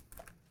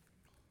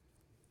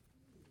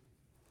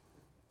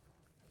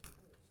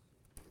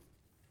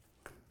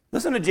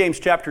 Listen to James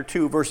chapter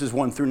 2, verses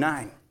 1 through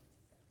 9.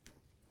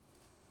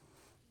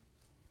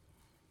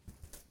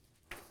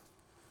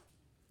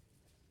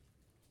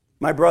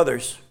 My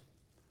brothers,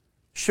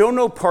 show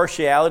no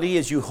partiality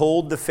as you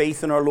hold the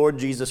faith in our Lord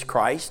Jesus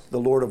Christ, the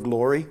Lord of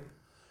glory.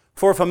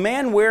 For if a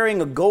man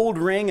wearing a gold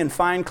ring and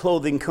fine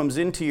clothing comes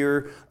into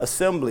your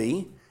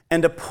assembly,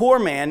 and a poor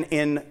man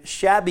in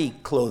shabby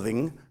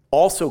clothing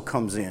also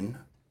comes in,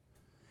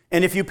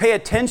 and if you pay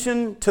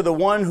attention to the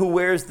one who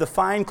wears the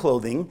fine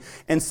clothing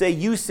and say,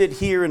 you sit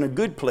here in a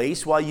good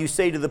place, while you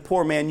say to the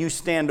poor man, you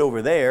stand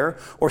over there,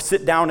 or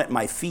sit down at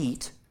my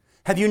feet,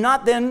 have you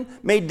not then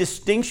made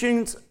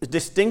distinctions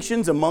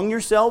among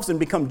yourselves and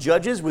become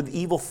judges with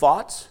evil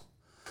thoughts?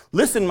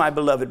 Listen, my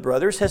beloved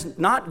brothers, has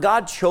not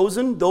God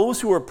chosen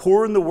those who are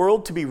poor in the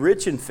world to be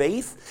rich in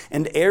faith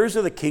and heirs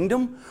of the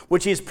kingdom,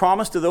 which he has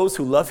promised to those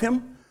who love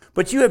him?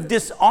 But you have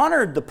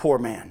dishonored the poor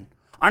man.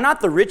 Are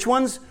not the rich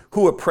ones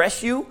who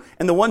oppress you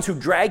and the ones who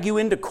drag you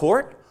into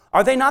court?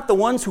 Are they not the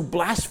ones who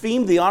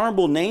blaspheme the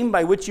honorable name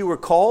by which you were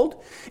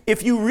called?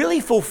 If you really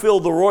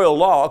fulfill the royal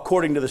law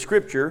according to the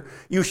scripture,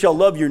 you shall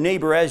love your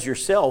neighbor as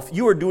yourself,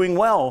 you are doing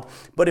well.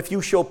 But if you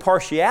show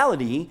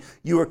partiality,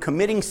 you are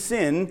committing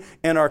sin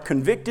and are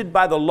convicted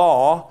by the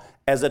law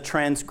as a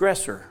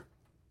transgressor.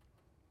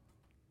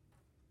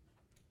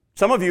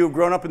 Some of you have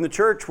grown up in the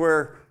church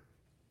where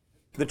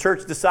the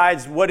church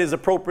decides what is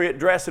appropriate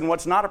dress and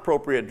what's not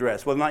appropriate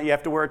dress, whether or not you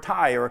have to wear a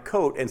tie or a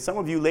coat. And some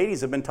of you ladies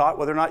have been taught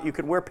whether or not you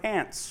could wear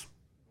pants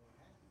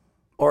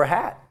or a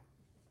hat.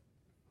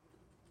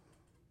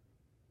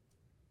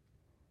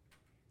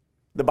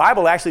 The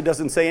Bible actually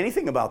doesn't say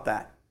anything about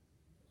that.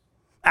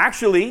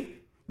 Actually,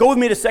 go with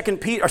me to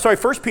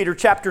 1 Peter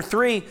chapter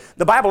 3.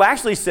 The Bible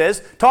actually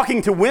says,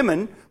 talking to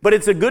women, but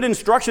it's a good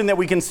instruction that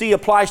we can see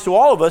applies to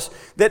all of us,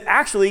 that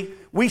actually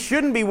we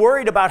shouldn't be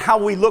worried about how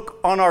we look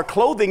on our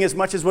clothing as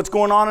much as what's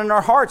going on in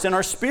our hearts and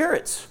our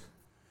spirits.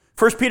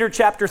 1 Peter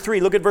chapter 3,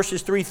 look at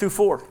verses 3 through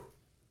 4.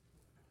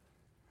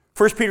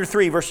 1 Peter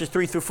 3, verses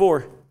 3 through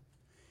 4.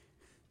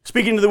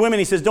 Speaking to the women,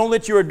 he says, don't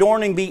let your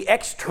adorning be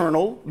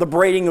external, the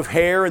braiding of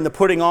hair and the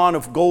putting on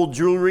of gold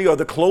jewelry or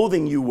the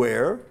clothing you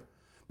wear,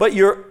 but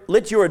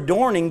let your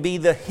adorning be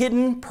the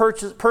hidden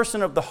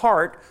person of the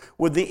heart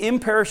with the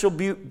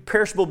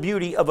imperishable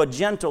beauty of a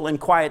gentle and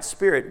quiet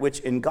spirit, which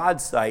in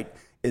God's sight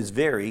is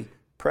very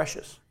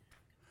precious.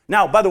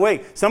 Now, by the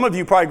way, some of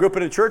you probably grew up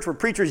in a church where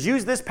preachers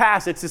use this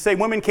passage to say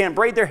women can't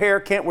braid their hair,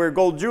 can't wear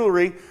gold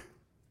jewelry.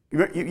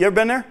 You ever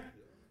been there?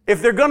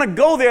 If they're going to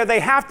go there, they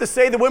have to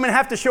say the women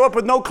have to show up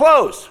with no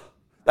clothes.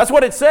 That's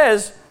what it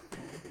says.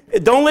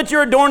 Don't let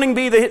your adorning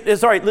be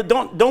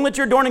don't let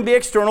your adorning be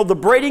external, the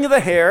braiding of the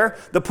hair,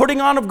 the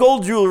putting on of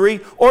gold jewelry,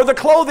 or the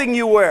clothing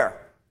you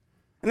wear.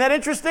 Isn't that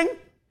interesting?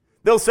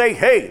 They'll say,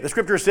 hey, the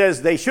scripture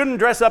says they shouldn't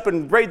dress up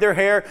and braid their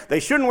hair,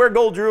 they shouldn't wear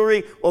gold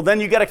jewelry. Well, then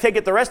you got to take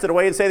it the rest of the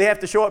way and say they have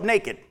to show up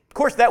naked. Of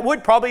course, that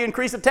would probably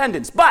increase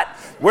attendance, but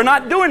we're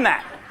not doing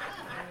that.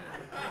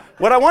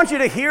 What I want you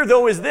to hear,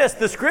 though, is this.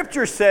 The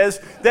scripture says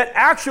that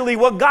actually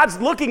what God's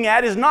looking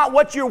at is not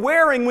what you're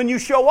wearing when you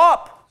show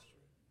up.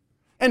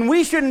 And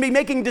we shouldn't be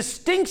making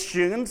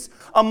distinctions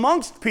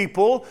amongst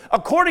people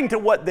according to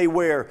what they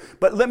wear.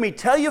 But let me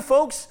tell you,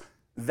 folks,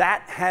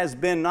 that has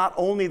been not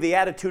only the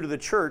attitude of the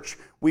church,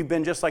 we've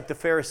been just like the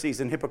Pharisees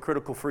and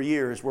hypocritical for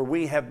years, where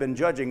we have been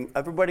judging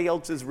everybody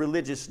else's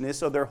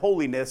religiousness or their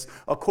holiness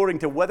according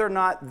to whether or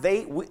not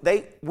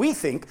we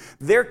think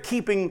they're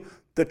keeping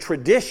the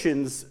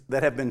traditions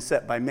that have been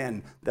set by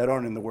men that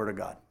aren't in the Word of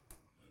God.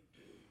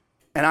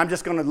 And I'm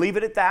just going to leave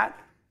it at that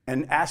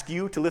and ask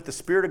you to let the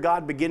Spirit of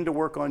God begin to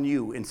work on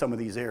you in some of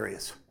these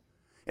areas.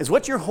 Is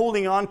what you're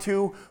holding on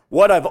to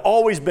what I've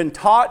always been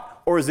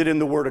taught, or is it in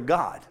the Word of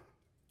God?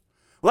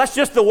 Well, that's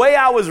just the way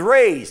I was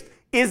raised.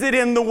 Is it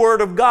in the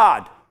Word of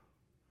God?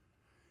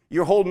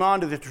 You're holding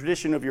on to the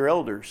tradition of your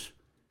elders,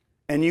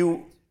 and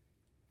you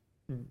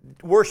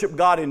worship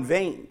God in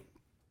vain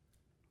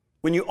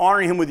when you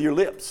honor Him with your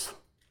lips,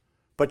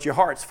 but your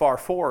heart's far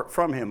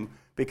from Him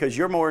because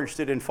you're more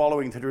interested in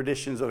following the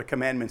traditions or the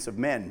commandments of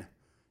men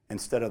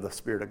instead of the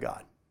Spirit of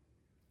God.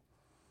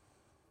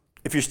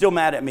 If you're still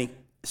mad at me,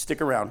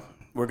 stick around.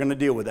 We're going to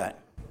deal with that.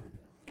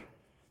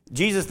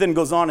 Jesus then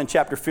goes on in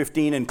chapter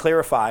 15 and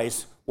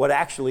clarifies what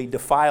actually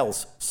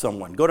defiles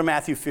someone. Go to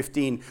Matthew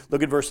 15,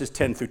 look at verses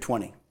 10 through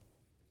 20.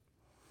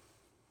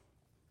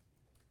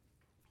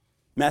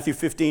 Matthew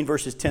 15,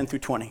 verses 10 through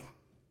 20.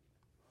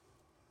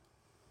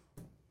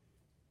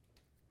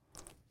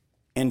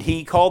 And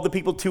he called the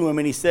people to him,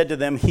 and he said to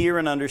them, hear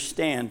and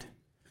understand.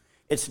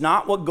 It's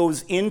not what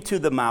goes into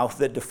the mouth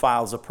that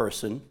defiles a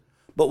person,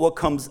 but what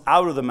comes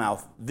out of the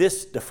mouth.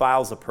 This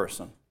defiles a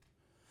person.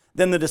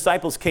 Then the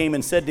disciples came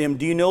and said to him,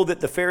 do you know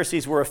that the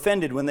Pharisees were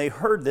offended when they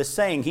heard this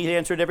saying? He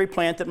answered, every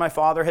plant that my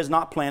Father has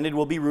not planted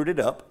will be rooted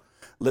up.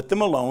 Let them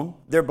alone.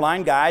 They're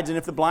blind guides, and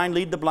if the blind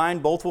lead the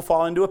blind, both will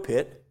fall into a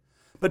pit.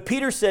 But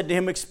Peter said to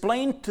him,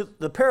 explain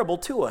the parable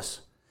to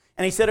us.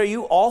 And he said, are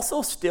you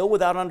also still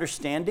without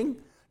understanding?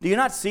 Do you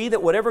not see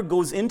that whatever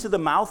goes into the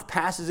mouth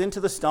passes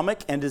into the stomach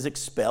and is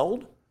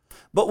expelled?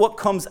 But what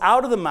comes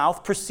out of the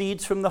mouth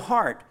proceeds from the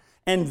heart,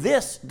 and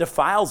this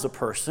defiles a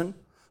person.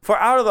 For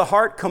out of the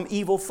heart come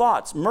evil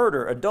thoughts,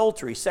 murder,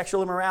 adultery,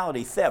 sexual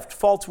immorality, theft,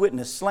 false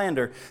witness,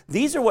 slander.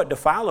 These are what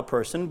defile a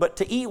person, but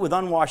to eat with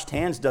unwashed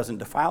hands doesn't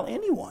defile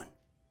anyone.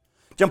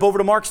 Jump over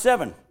to Mark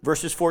 7,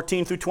 verses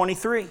 14 through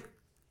 23.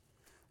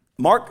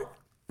 Mark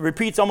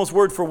repeats almost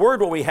word for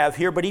word what we have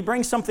here, but he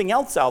brings something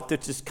else out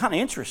that's just kind of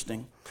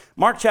interesting.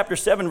 Mark chapter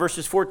 7,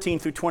 verses 14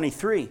 through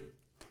 23.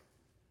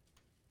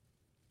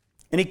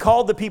 And he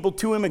called the people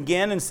to him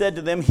again and said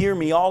to them, hear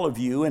me, all of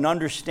you, and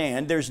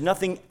understand there's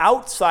nothing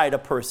outside a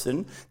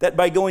person that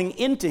by going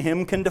into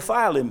him can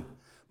defile him.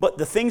 But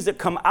the things that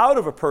come out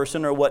of a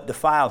person are what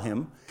defile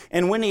him.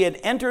 And when he had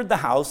entered the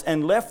house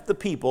and left the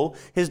people,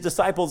 his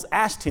disciples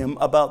asked him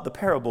about the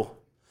parable.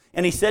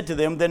 And he said to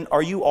them, then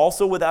are you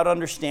also without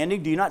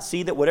understanding? Do you not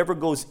see that whatever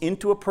goes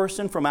into a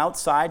person from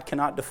outside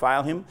cannot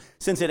defile him,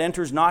 since it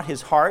enters not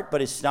his heart,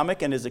 but his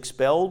stomach, and is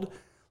expelled?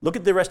 Look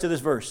at the rest of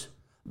this verse.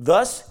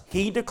 Thus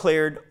he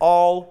declared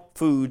all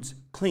foods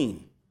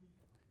clean.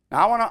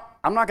 Now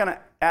I'm not going to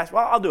ask,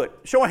 well, I'll do it.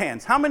 Show of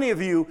hands. How many of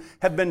you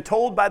have been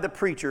told by the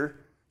preacher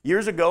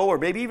years ago, or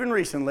maybe even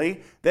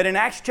recently, that in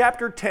Acts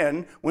chapter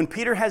 10, when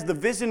Peter has the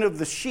vision of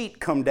the sheet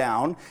come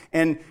down,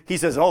 and he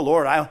says, oh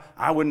Lord,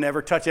 I would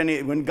never touch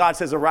any, when God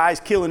says arise,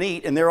 kill and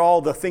eat, and they're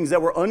all the things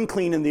that were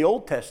unclean in the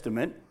Old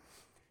Testament,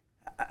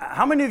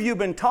 how many of you have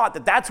been taught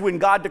that that's when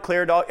God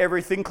declared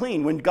everything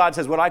clean? When God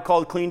says, what I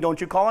call clean,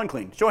 don't you call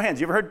unclean? Show of hands,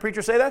 you ever heard a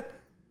preacher say that?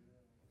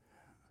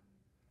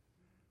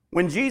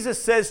 When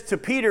Jesus says to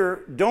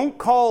Peter, don't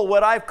call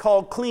what I've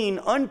called clean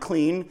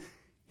unclean,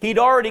 he'd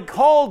already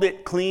called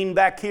it clean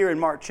back here in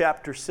Mark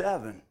chapter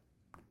 7.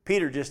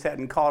 Peter just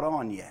hadn't caught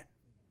on yet.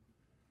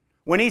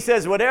 When he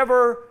says,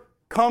 whatever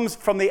comes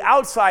from the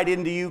outside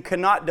into you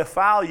cannot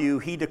defile you,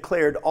 he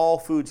declared all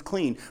foods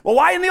clean. Well,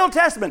 why in the Old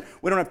Testament?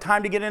 We don't have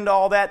time to get into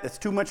all that. That's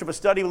too much of a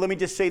study. But let me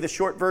just say the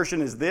short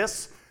version is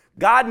this.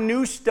 God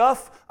knew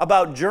stuff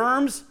about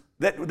germs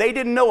that they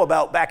didn't know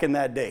about back in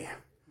that day.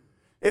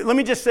 Let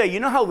me just say, you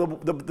know how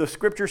the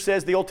scripture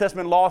says, the Old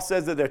Testament law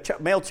says that a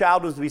male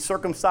child was to be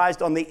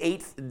circumcised on the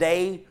 8th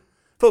day?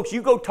 Folks,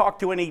 you go talk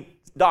to any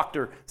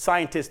doctor,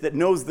 scientist that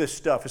knows this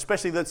stuff,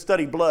 especially that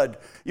study blood.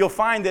 You'll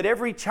find that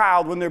every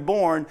child, when they're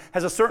born,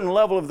 has a certain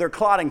level of their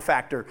clotting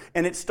factor.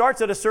 And it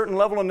starts at a certain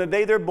level on the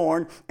day they're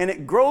born, and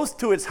it grows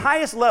to its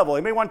highest level.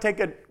 Anybody want to take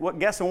a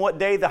guess on what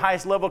day the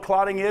highest level of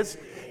clotting is?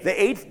 The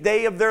 8th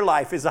day of their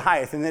life is the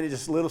highest, and then it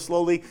just a little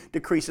slowly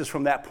decreases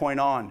from that point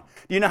on.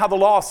 Do you know how the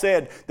law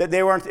said that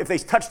they weren't, if they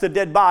touched a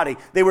dead body,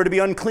 they were to be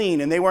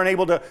unclean, and they weren't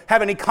able to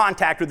have any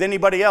contact with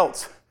anybody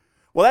else?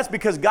 Well, that's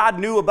because God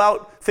knew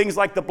about things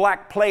like the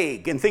Black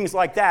Plague and things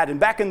like that. And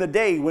back in the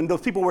day when those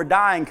people were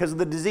dying because of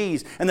the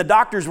disease and the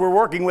doctors were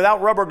working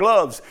without rubber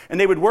gloves and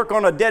they would work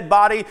on a dead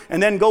body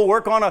and then go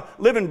work on a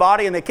living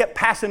body and they kept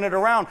passing it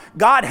around,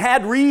 God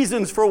had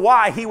reasons for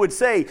why he would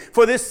say,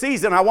 for this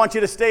season, I want you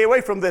to stay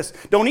away from this.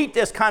 Don't eat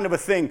this kind of a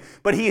thing.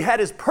 But he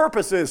had his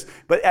purposes.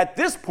 But at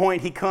this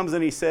point, he comes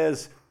and he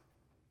says,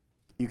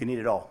 you can eat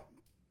it all.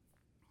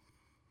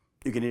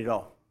 You can eat it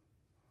all.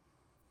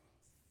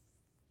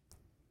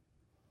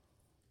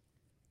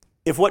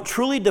 If what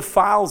truly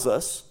defiles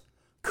us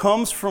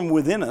comes from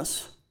within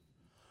us,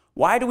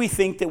 why do we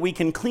think that we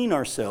can clean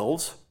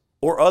ourselves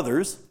or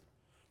others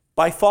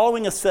by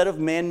following a set of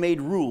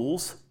man-made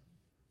rules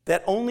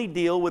that only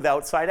deal with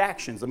outside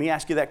actions? Let me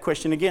ask you that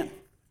question again.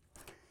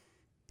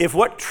 If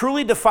what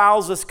truly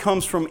defiles us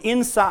comes from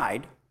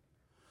inside,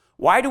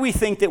 why do we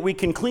think that we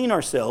can clean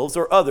ourselves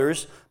or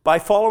others by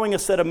following a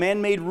set of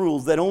man-made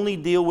rules that only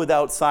deal with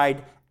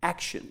outside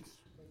actions?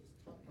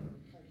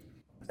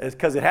 It's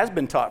because it has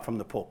been taught from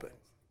the pulpit.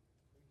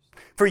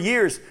 For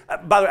years,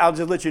 by the way, I'll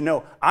just let you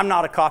know, I'm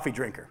not a coffee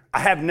drinker.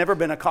 I have never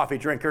been a coffee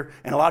drinker,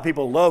 and a lot of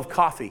people love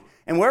coffee.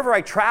 And wherever I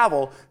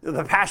travel,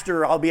 the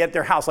pastor, I'll be at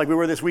their house like we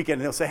were this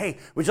weekend, and they'll say, hey,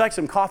 would you like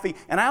some coffee?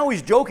 And I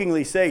always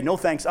jokingly say, no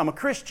thanks, I'm a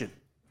Christian.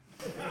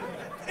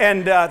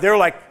 And they're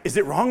like, is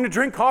it wrong to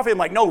drink coffee? I'm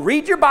like, no,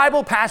 read your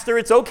Bible, pastor.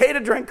 It's okay to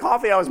drink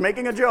coffee. I was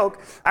making a joke.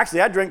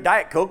 Actually, I drink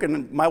Diet Coke,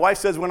 and my wife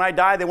says when I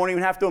die, they won't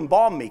even have to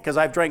embalm me because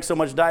I've drank so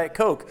much Diet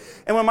Coke.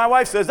 And when my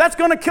wife says, that's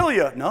going to kill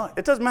you. No,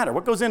 it doesn't matter.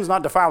 What goes in is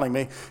not defiling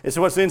me. It's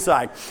what's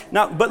inside.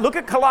 Now, but look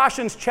at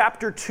Colossians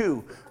chapter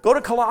 2. Go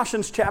to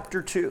Colossians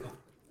chapter 2.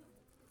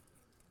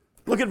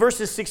 Look at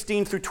verses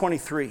 16 through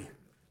 23.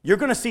 You're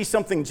going to see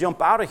something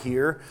jump out of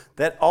here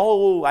that,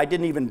 oh, I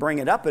didn't even bring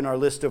it up in our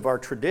list of our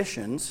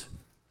traditions.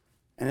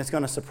 And it's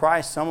going to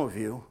surprise some of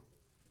you.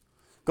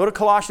 Go to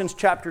Colossians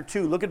chapter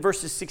 2. Look at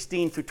verses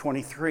 16 through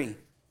 23.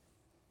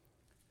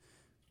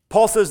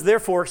 Paul says,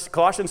 therefore,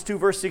 Colossians 2,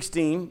 verse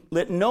 16,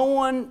 let no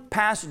one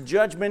pass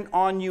judgment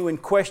on you in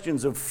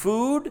questions of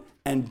food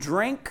and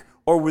drink,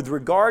 or with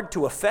regard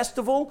to a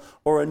festival,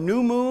 or a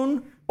new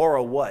moon, or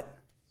a what?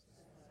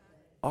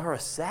 Or a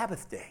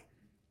Sabbath day.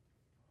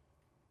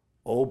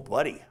 Oh,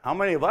 buddy, how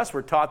many of us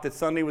were taught that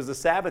Sunday was the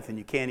Sabbath and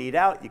you can't eat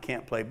out, you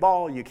can't play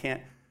ball, you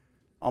can't...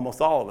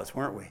 Almost all of us,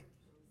 weren't we?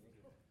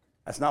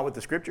 That's not what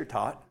the Scripture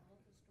taught.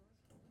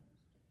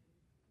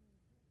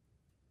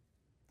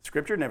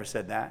 Scripture never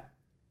said that.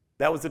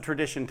 That was the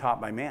tradition taught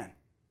by man.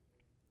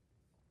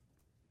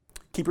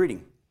 Keep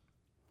reading.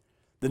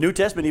 The New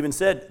Testament even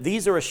said,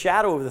 these are a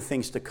shadow of the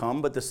things to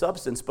come, but the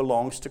substance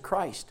belongs to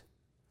Christ.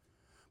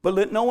 But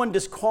let no one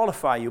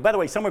disqualify you. By the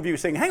way, some of you are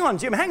saying, hang on,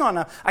 Jim, hang on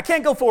now. I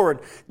can't go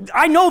forward.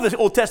 I know the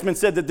Old Testament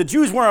said that the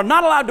Jews were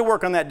not allowed to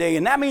work on that day,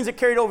 and that means it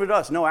carried over to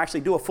us. No, actually,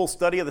 do a full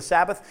study of the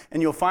Sabbath,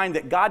 and you'll find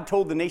that God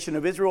told the nation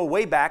of Israel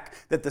way back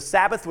that the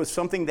Sabbath was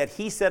something that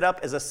he set up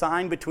as a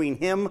sign between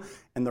him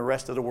and the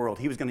rest of the world.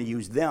 He was going to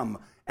use them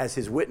as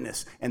his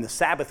witness, and the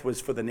Sabbath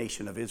was for the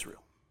nation of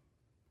Israel.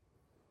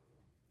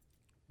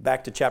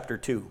 Back to chapter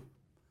 2,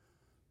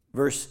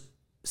 verse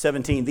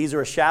 17, these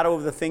are a shadow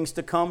of the things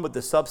to come, but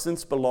the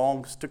substance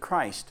belongs to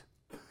Christ.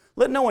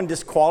 Let no one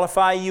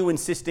disqualify you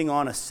insisting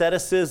on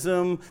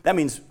asceticism. That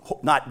means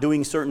not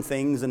doing certain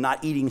things and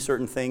not eating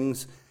certain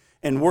things.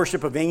 and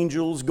worship of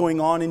angels,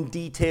 going on in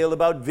detail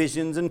about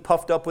visions, and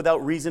puffed up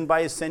without reason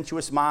by his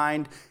sensuous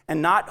mind,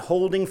 and not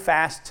holding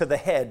fast to the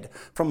head,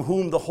 from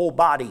whom the whole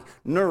body,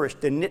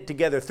 nourished and knit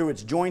together through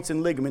its joints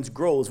and ligaments,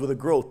 grows with a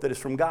growth that is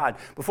from God.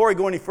 Before I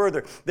go any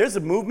further, there's a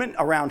movement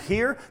around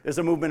here, there's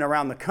a movement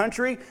around the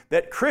country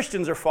that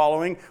Christians are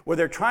following, where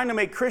they're trying to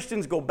make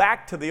Christians go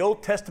back to the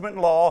Old Testament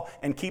law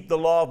and keep the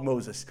law of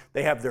Moses.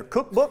 They have their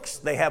cookbooks,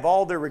 they have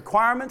all their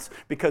requirements,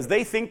 because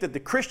they think that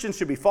the Christians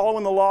should be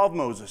following the law of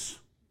Moses.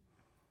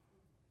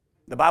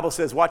 The Bible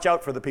says, watch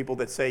out for the people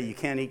that say you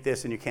can't eat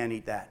this and you can't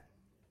eat that.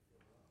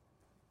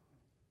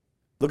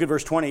 Look at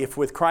verse 20. If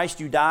with Christ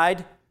you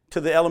died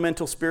to the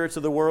elemental spirits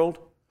of the world,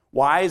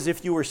 why, as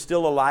if you were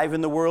still alive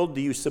in the world,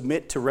 do you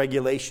submit to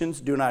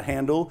regulations? Do not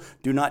handle,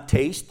 do not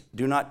taste,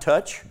 do not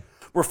touch,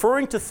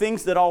 referring to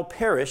things that all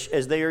perish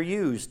as they are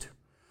used,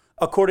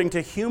 according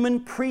to human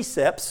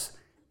precepts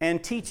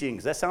and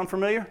teachings. Does that sound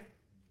familiar?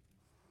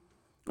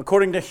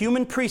 According to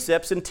human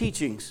precepts and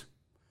teachings.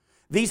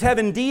 These have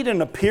indeed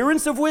an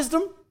appearance of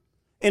wisdom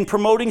in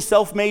promoting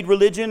self-made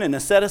religion and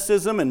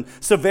asceticism and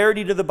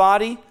severity to the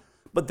body,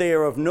 but they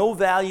are of no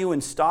value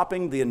in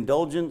stopping the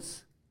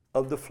indulgence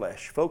of the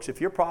flesh. Folks, if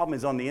your problem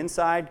is on the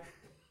inside,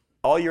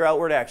 all your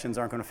outward actions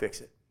aren't going to fix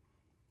it.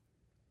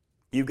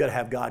 You've got to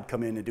have God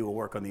come in and do a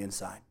work on the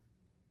inside.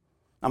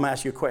 I'm going to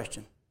ask you a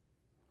question.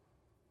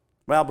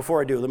 Well,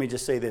 before I do, let me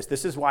just say this.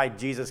 This is why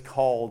Jesus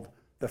called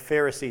the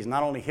Pharisees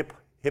not only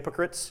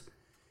hypocrites,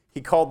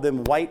 he called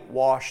them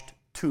whitewashed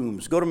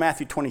tombs. Go to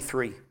Matthew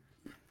 23.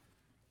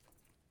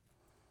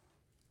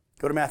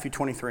 Go to Matthew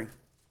 23.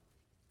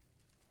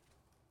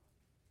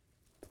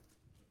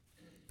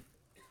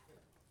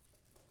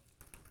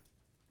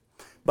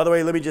 By the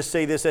way, let me just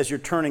say this as you're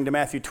turning to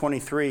Matthew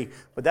 23,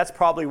 but that's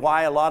probably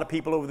why a lot of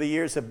people over the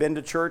years have been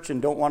to church and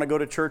don't want to go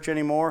to church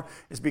anymore,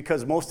 is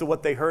because most of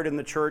what they heard in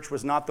the church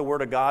was not the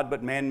Word of God,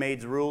 but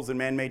man-made rules and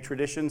man-made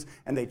traditions,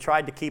 and they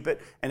tried to keep it,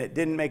 and it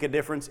didn't make a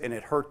difference, and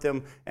it hurt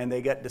them, and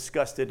they got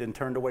disgusted and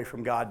turned away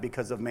from God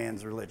because of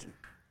man's religion.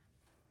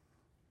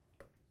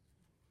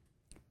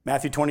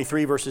 Matthew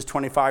 23, verses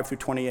 25 through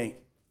 28.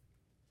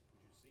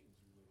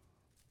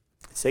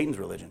 It's Satan's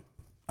religion.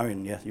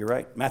 Yeah, you're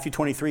right. Matthew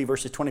 23,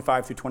 verses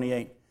 25 through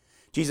 28.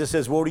 Jesus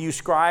says, woe to you,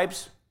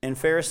 scribes and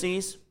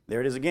Pharisees. There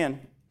it is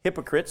again.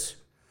 Hypocrites.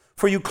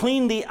 For you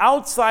clean the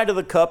outside of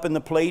the cup and the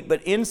plate,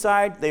 but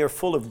inside they are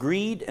full of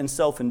greed and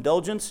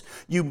self-indulgence.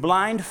 You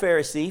blind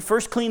Pharisee,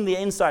 first clean the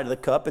inside of the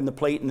cup and the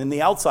plate, and then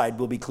the outside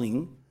will be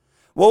clean.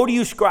 Woe to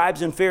you,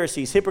 scribes and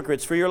Pharisees,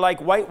 hypocrites, for you're like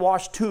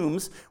whitewashed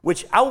tombs,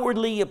 which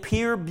outwardly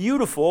appear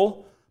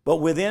beautiful, but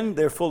within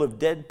they're full of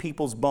dead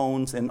people's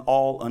bones and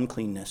all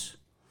uncleanness.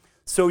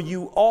 So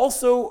you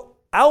also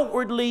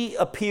outwardly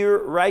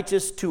appear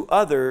righteous to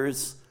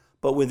others,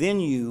 but within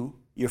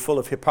you're full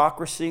of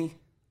hypocrisy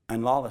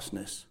and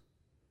lawlessness.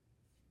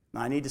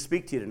 Now, I need to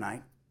speak to you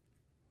tonight.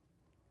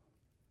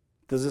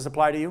 Does this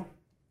apply to you?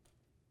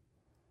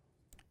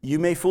 You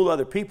may fool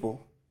other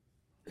people,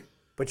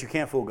 but you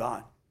can't fool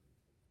God.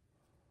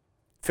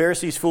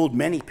 Pharisees fooled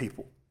many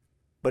people,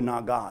 but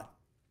not God.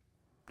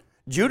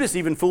 Judas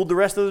even fooled the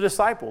rest of the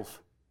disciples,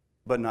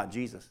 but not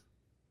Jesus.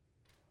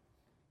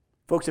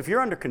 Folks, if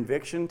you're under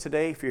conviction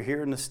today, if you're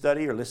here in the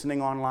study or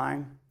listening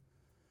online,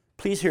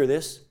 please hear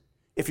this.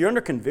 If you're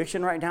under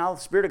conviction right now, the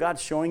Spirit of God's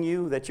showing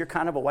you that you're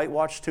kind of a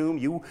whitewashed tomb.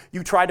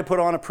 You try to put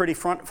on a pretty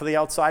front for the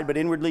outside, but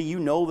inwardly you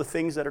know the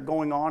things that are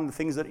going on, the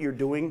things that you're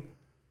doing.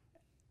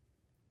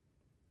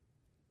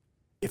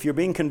 If you're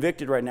being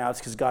convicted right now, it's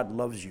because God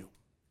loves you,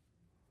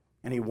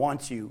 and He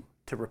wants you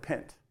to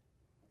repent.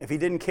 If He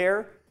didn't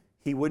care,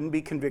 He wouldn't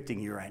be convicting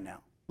you right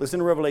now. Listen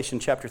to Revelation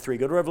chapter 3.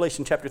 Go to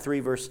Revelation chapter 3,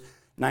 verse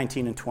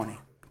 19 and 20.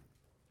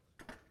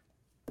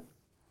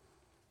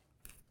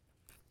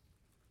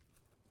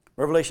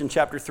 Revelation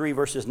chapter 3,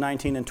 verses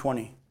 19 and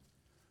 20.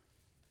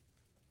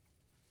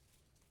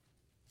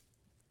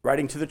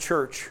 Writing to the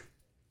church,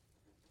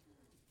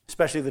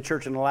 especially the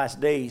church in the last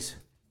days,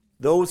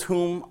 those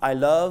whom I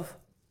love,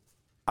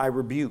 I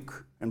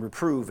rebuke and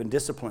reprove and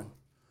discipline.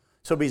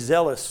 So be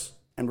zealous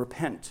and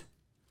repent.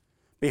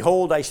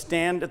 Behold, I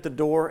stand at the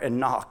door and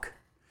knock.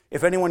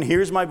 If anyone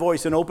hears my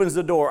voice and opens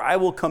the door, I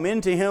will come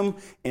into him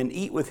and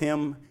eat with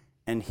him,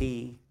 and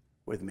he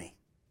with me.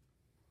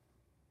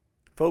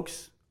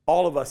 Folks,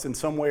 all of us in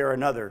some way or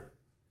another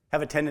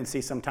have a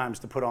tendency sometimes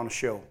to put on a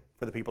show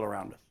for the people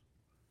around us.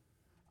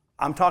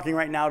 I'm talking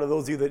right now to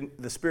those of you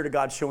that the Spirit of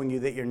God's showing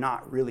you that you're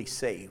not really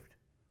saved.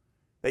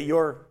 That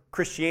your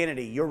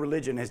Christianity, your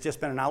religion has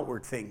just been an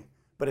outward thing,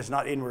 but it's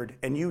not inward.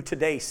 And you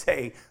today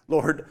say,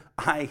 Lord,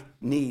 I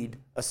need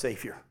a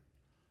Savior.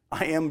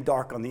 I am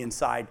dark on the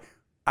inside.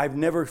 I've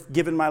never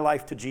given my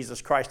life to Jesus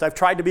Christ. I've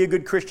tried to be a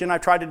good Christian.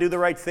 I've tried to do the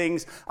right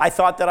things. I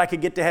thought that I could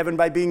get to heaven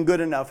by being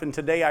good enough, and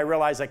today I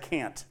realize I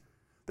can't.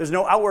 There's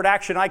no outward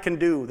action I can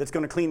do that's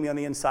going to clean me on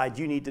the inside.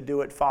 You need to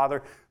do it.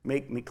 Father,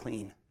 make me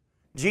clean.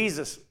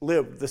 Jesus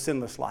lived the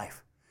sinless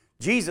life.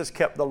 Jesus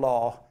kept the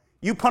law.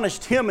 You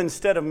punished Him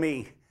instead of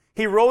me.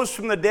 He rose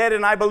from the dead,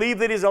 and I believe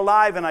that He's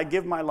alive, and I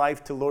give my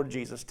life to Lord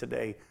Jesus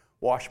today.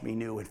 wash me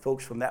new. And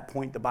folks, from that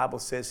point, the Bible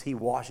says he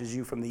washes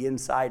you from the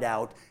inside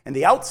out. And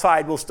the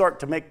outside will start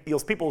to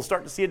people will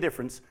start to see a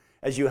difference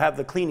as you have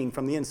the cleaning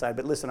from the inside.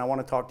 But listen, I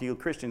want to talk to you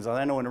Christians.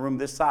 I know in a room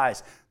this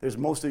size, there's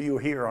most of you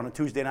here on a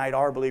Tuesday night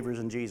are believers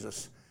in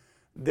Jesus.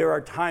 There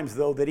are times,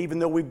 though, that even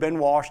though we've been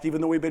washed,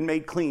 even though we've been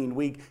made clean,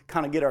 we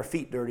kind of get our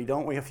feet dirty,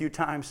 don't we, a few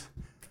times?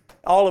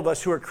 All of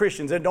us who are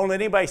Christians, and don't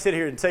let anybody sit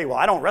here and say, well,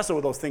 I don't wrestle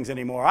with those things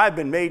anymore. I've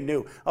been made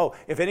new. Oh,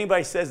 if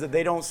anybody says that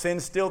they don't sin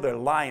still, they're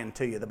lying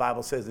to you, the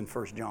Bible says in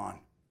 1 John.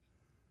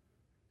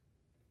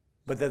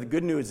 But the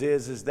good news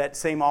is that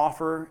same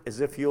offer,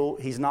 as if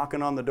he's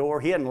knocking on the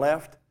door. He hadn't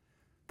left,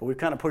 but we've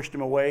kind of pushed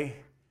him away.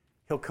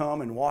 He'll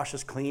come and wash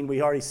us clean.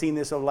 We've already seen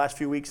this over the last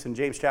few weeks in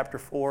James chapter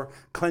 4.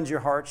 Cleanse your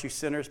hearts, you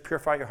sinners.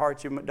 Purify your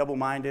hearts, you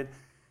double-minded.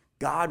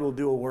 God will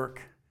do a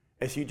work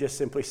as you just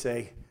simply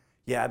say,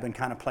 yeah, I've been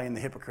kind of playing the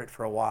hypocrite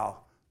for a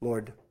while.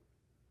 Lord,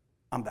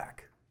 I'm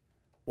back.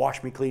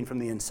 Wash me clean from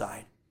the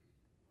inside.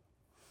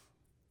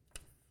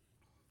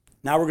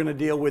 Now we're going to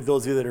deal with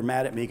those of you that are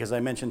mad at me because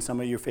I mentioned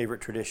some of your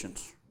favorite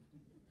traditions.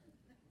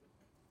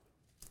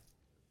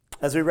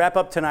 As we wrap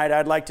up tonight,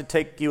 I'd like to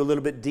take you a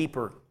little bit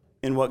deeper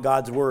in what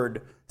God's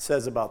Word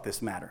says about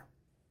this matter.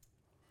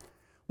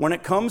 When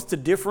it comes to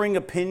differing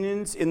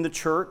opinions in the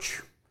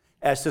church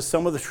as to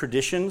some of the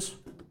traditions,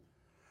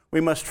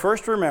 we must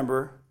first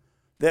remember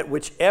that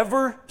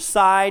whichever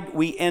side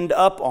we end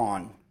up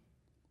on,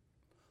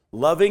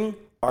 loving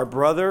our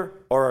brother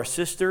or our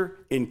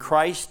sister in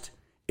Christ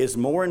is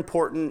more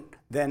important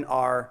than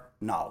our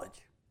knowledge.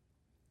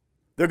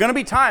 There are going to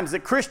be times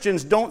that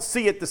Christians don't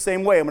see it the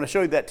same way. I'm going to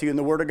show you that to you in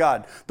the Word of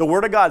God. The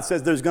Word of God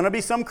says there's going to be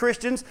some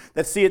Christians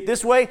that see it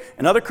this way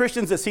and other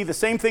Christians that see the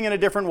same thing in a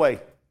different way.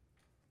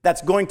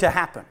 That's going to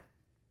happen.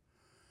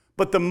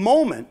 But the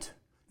moment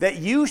that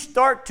you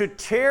start to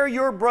tear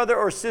your brother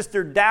or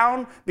sister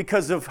down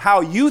because of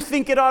how you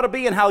think it ought to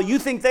be and how you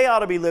think they ought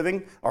to be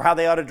living or how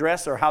they ought to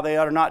dress or how they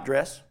ought to not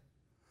dress,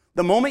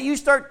 the moment you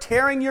start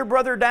tearing your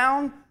brother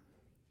down,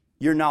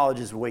 your knowledge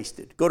is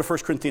wasted. Go to 1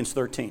 Corinthians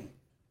 13.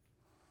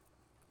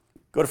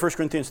 Go to 1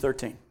 Corinthians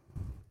 13.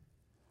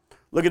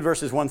 Look at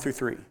verses 1 through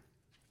 3.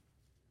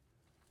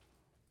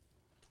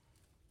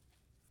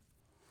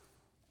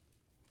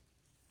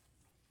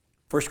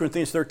 First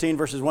Corinthians 13,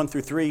 verses 1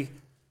 through 3.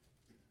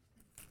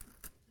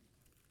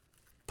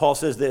 Paul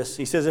says this.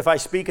 He says, if I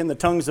speak in the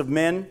tongues of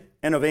men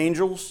and of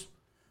angels,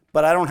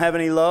 but I don't have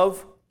any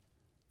love,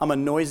 I'm a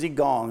noisy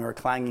gong or a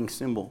clanging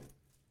cymbal.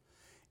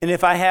 And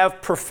if I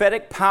have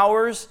prophetic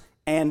powers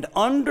and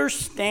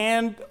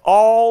understand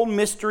all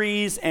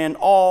mysteries and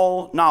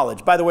all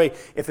knowledge. By the way,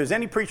 if there's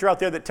any preacher out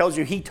there that tells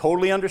you he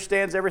totally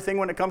understands everything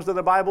when it comes to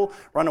the Bible,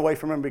 run away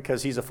from him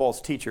because he's a false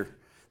teacher.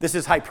 This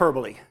is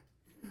hyperbole.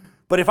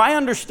 But if I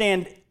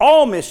understand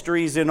all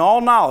mysteries and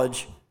all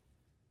knowledge,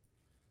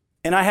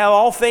 and I have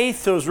all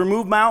faith to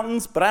remove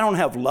mountains, but I don't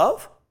have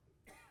love,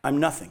 I'm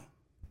nothing.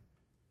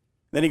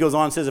 Then he goes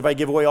on and says, if I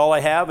give away all I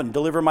have and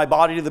deliver my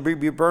body to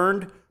be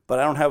burned, but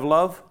I don't have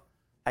love,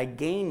 I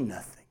gain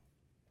nothing.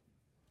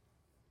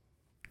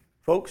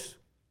 Folks,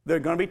 there are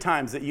going to be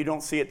times that you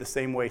don't see it the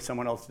same way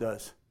someone else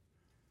does.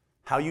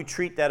 How you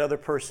treat that other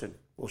person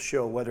will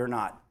show whether or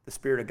not the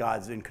Spirit of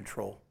God is in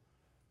control,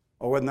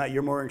 or whether or not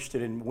you're more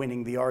interested in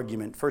winning the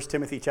argument. 1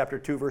 Timothy chapter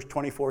 2, verse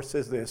 24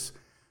 says this,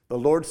 the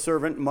Lord's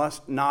servant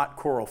must not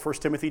quarrel. 1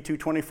 Timothy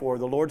 2:24,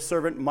 the Lord's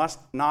servant must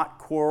not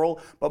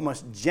quarrel, but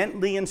must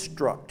gently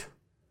instruct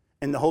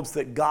in the hopes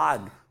that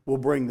God will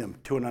bring them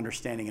to an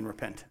understanding and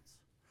repentance.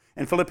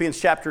 In Philippians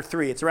chapter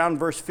 3, it's around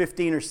verse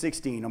 15 or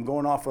 16. I'm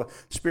going off of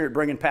Spirit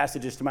bringing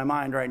passages to my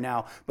mind right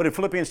now. But in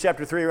Philippians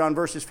chapter 3, around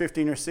verses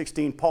 15 or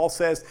 16, Paul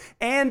says,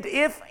 and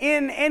if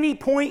in any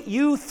point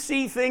you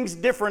see things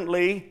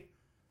differently,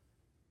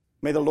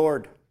 may the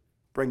Lord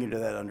bring you to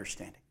that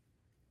understanding.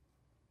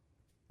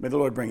 May the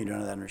Lord bring you to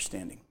that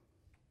understanding.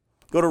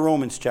 Go to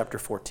Romans chapter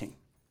 14.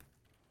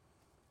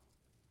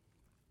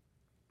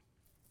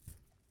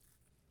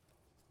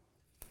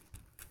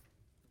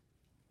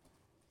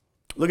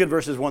 Look at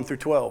verses 1 through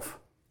 12.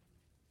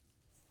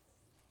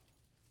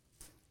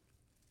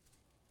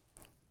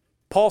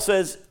 Paul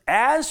says,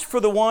 as for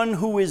the one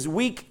who is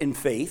weak in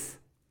faith,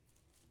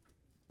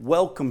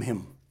 welcome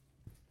him,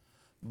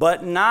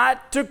 but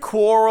not to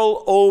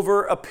quarrel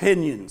over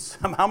opinions.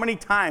 How many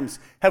times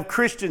have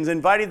Christians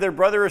invited their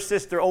brother or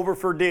sister over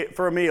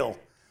for a meal,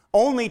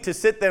 only to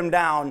sit them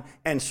down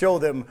and show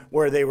them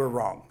where they were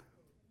wrong?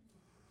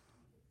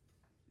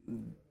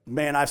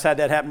 Man, I've had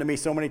that happen to me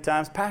so many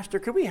times. Pastor,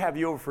 could we have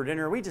you over for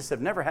dinner? We just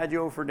have never had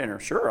you over for dinner.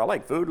 Sure, I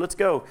like food. Let's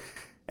go.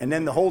 And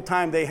then the whole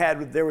time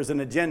there was an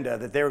agenda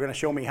that they were going to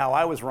show me how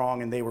I was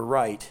wrong and they were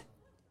right.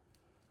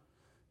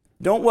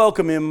 Don't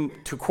welcome him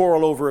to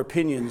quarrel over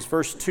opinions.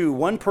 Verse 2,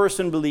 one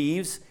person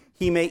believes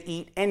he may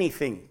eat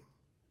anything.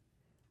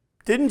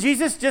 Didn't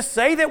Jesus just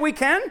say that we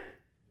can?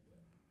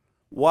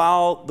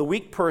 While the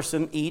weak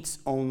person eats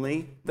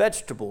only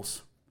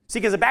vegetables. See,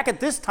 because back at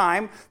this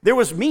time, there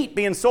was meat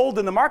being sold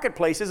in the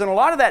marketplaces, and a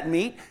lot of that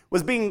meat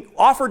was being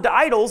offered to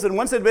idols, and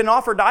once it had been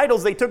offered to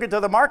idols, they took it to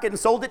the market and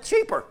sold it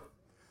cheaper.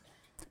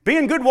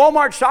 Being good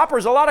Walmart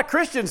shoppers, a lot of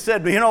Christians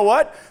said, you know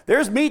what?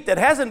 There's meat that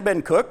hasn't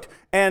been cooked,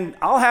 and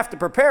I'll have to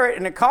prepare it,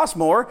 and it costs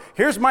more.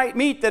 Here's my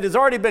meat that has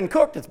already been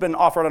cooked. It's been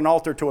offered on an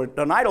altar to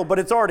an idol, but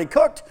it's already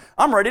cooked.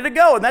 I'm ready to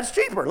go, and that's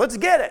cheaper. Let's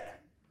get it.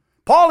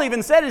 Paul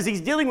even said as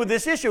he's dealing with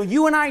this issue,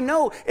 you and I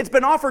know it's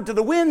been offered to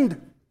the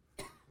wind.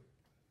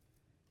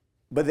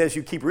 But as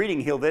you keep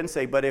reading, he'll then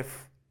say, but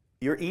if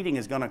your eating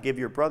is going to give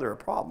your brother a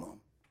problem,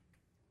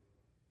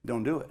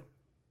 don't do it.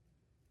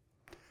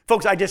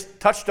 Folks, I just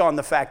touched on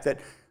the fact that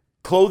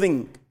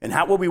clothing and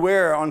what we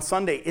wear on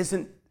Sunday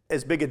isn't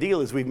as big a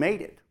deal as we've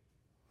made it.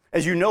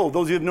 As you know,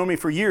 those of you who have known me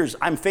for years,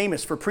 I'm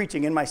famous for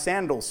preaching in my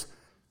sandals.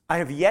 I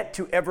have yet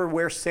to ever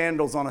wear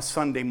sandals on a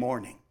Sunday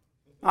morning.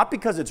 Not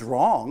because it's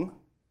wrong,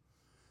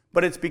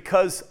 but it's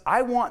because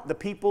I want the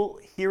people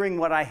hearing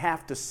what I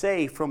have to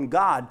say from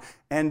God.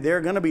 And there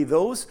are going to be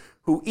those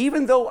who,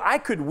 even though I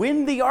could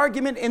win the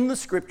argument in the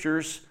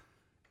scriptures,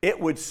 it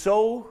would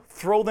so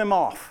throw them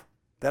off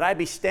that I'd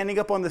be standing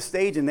up on the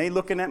stage and they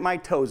looking at my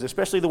toes,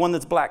 especially the one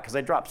that's black because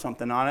I dropped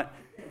something on it,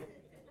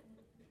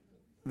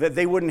 that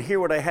they wouldn't hear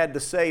what I had to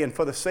say. And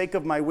for the sake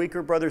of my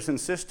weaker brothers and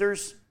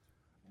sisters,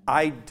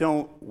 I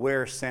don't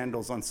wear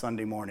sandals on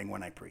Sunday morning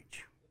when I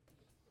preach.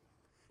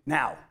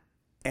 Now,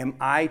 am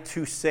I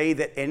to say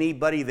that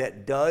anybody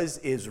that does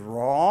is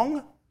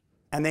wrong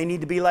and they need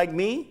to be like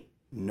me?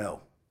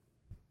 No.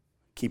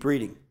 Keep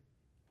reading.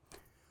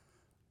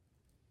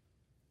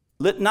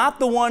 Let not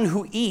the one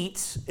who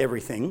eats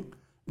everything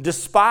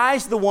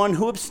despise the one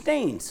who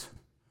abstains.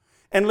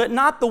 And let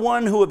not the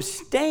one who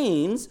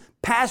abstains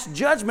pass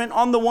judgment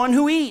on the one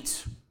who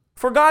eats.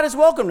 For God has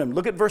welcomed him.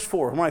 Look at verse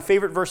 4, one of my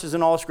favorite verses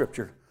in all of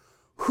Scripture.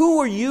 Who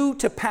are you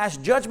to pass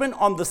judgment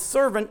on the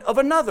servant of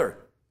another?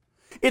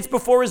 It's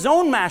before his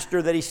own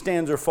master that he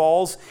stands or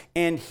falls,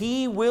 and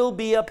he will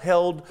be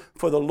upheld,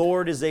 for the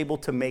Lord is able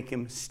to make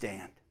him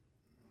stand.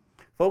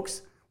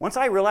 Folks, once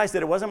I realized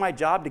that it wasn't my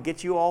job to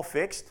get you all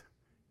fixed,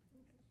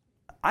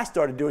 I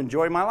started to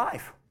enjoy my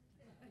life.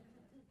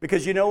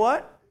 Because you know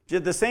what?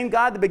 The same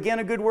God that began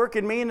a good work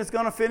in me and is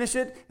going to finish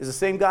it is the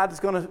same God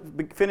that's going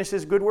to finish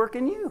his good work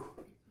in you.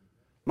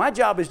 My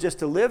job is just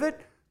to live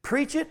it,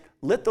 preach it,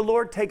 let the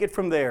Lord take it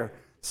from there.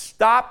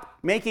 Stop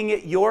making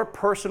it your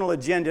personal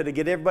agenda to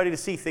get everybody to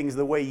see things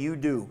the way you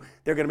do.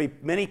 There are going to be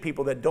many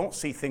people that don't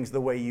see things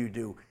the way you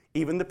do,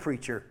 even the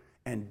preacher,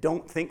 and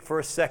don't think for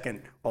a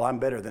second, well, I'm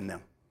better than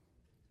them.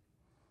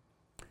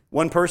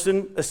 One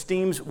person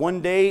esteems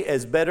one day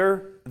as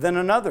better than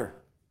another,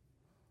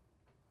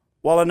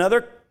 while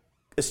another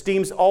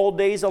esteems all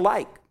days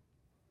alike.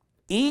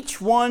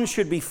 Each one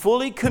should be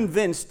fully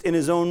convinced in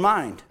his own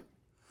mind.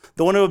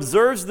 The one who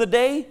observes the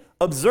day,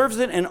 observes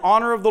it in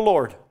honor of the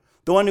Lord.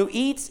 The one who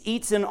eats,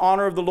 eats in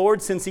honor of the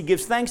Lord, since he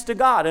gives thanks to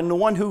God. And the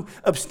one who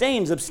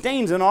abstains,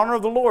 abstains in honor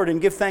of the Lord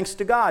and give thanks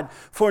to God.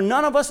 For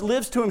none of us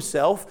lives to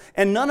himself,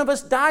 and none of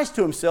us dies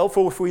to himself.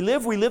 For if we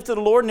live to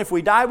the Lord, and if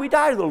we die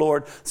to the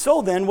Lord.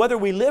 So then, whether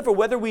we live or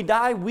whether we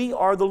die, we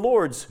are the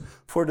Lord's.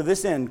 For to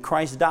this end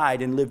Christ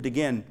died and lived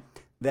again,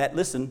 that,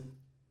 listen,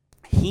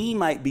 he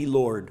might be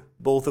Lord,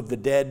 both of the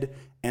dead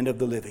and of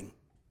the living.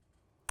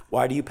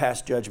 Why do you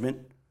pass judgment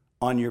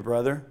on your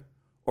brother?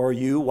 Or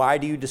you, why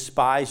do you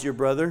despise your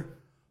brother?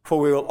 For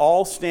we will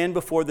all stand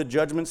before the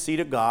judgment seat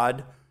of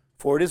God.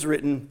 For it is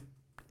written,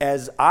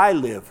 as I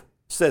live,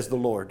 says the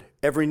Lord,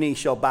 every knee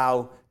shall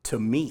bow to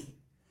me,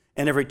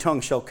 and every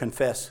tongue shall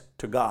confess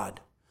to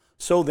God.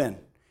 So then,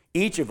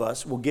 each of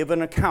us will give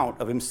an account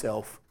of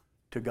himself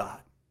to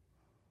God.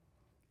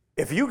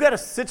 If you got a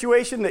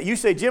situation that you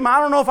say, Jim, I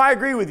don't know if I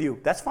agree with you,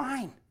 that's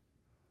fine.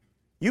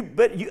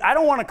 I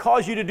don't want to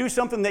cause you to do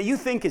something that you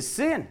think is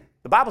sin.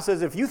 The Bible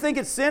says if you think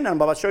it's sin, and I'm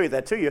about to show you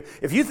that to you,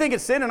 if you think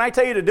it's sin and I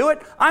tell you to do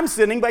it, I'm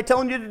sinning by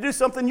telling you to do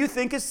something you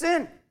think is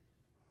sin.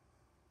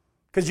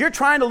 Because you're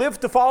trying to live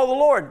to follow the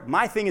Lord.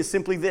 My thing is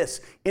simply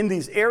this. In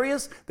these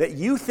areas that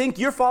you think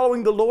you're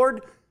following the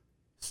Lord,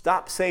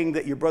 stop saying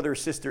that your brother or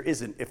sister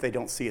isn't if they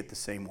don't see it the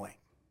same way.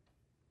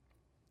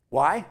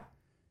 Why?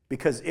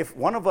 Because if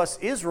one of us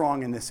is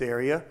wrong in this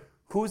area,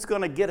 who's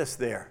going to get us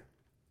there?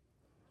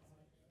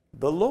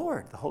 The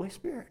Lord, the Holy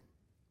Spirit.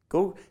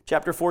 Go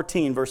chapter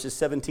 14, verses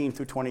 17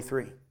 through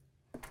 23.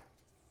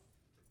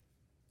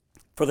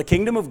 For the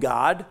kingdom of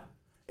God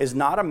is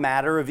not a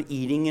matter of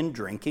eating and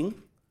drinking,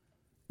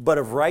 but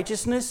of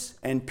righteousness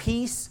and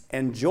peace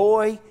and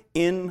joy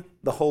in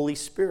the Holy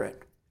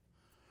Spirit.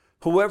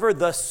 Whoever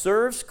thus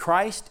serves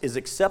Christ is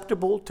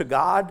acceptable to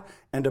God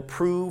and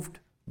approved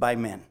by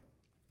men.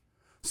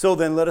 So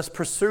then let us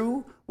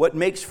pursue what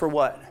makes for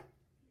what?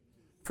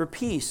 For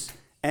peace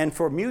and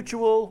for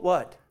mutual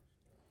what?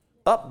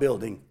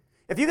 Upbuilding.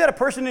 If you got a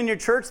person in your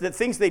church that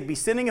thinks they'd be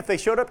sinning if they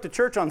showed up to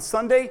church on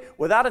Sunday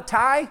without a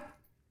tie,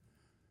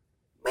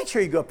 make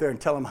sure you go up there and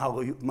tell them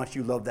how much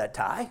you love that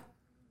tie.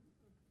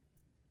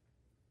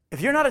 If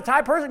you're not a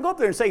tie person, go up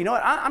there and say, you know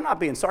what, I'm not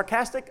being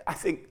sarcastic.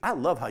 I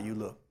love how you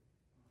look.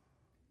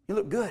 You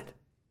look good.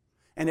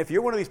 And if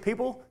you're one of these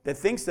people that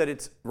thinks that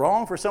it's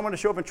wrong for someone to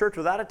show up in church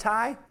without a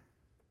tie,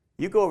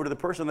 you go over to the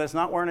person that's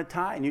not wearing a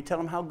tie and you tell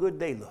them how good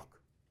they look.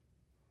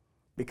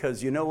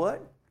 Because you know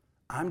what?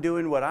 I'm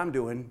doing what I'm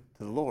doing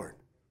to the Lord.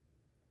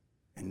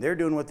 And they're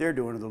doing what they're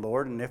doing to the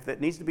Lord. And if it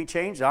needs to be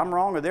changed, I'm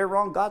wrong or they're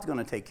wrong, God's going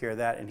to take care of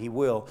that, and he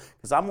will.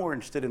 Because I'm more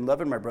interested in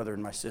loving my brother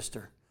and my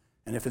sister.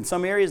 And if in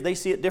some areas they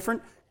see it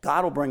different,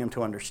 God will bring them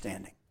to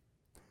understanding.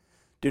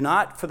 Do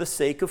not, for the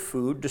sake of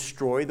food,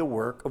 destroy the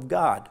work of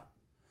God.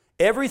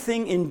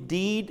 Everything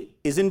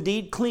is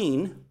indeed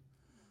clean,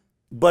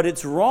 but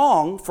it's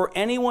wrong for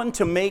anyone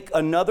to make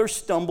another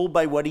stumble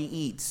by what he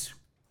eats.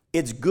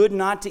 It's good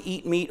not to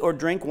eat meat or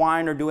drink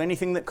wine or do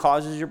anything that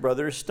causes your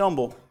brother to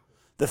stumble.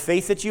 The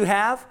faith that you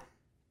have,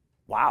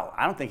 wow,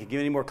 I don't think it can get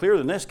any more clear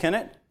than this, can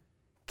it?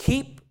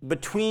 Keep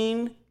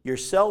between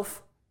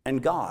yourself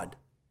and God.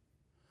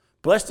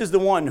 Blessed is the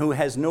one who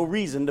has no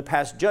reason to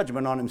pass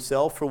judgment on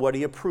himself for what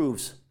he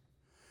approves.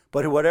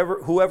 But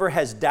whoever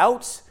has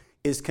doubts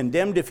is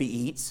condemned if he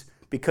eats,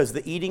 because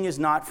the eating is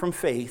not from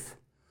faith.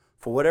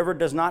 For whatever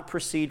does not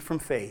proceed from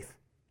faith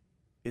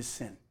is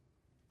sin.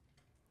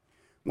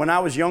 When I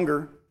was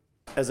younger,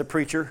 as a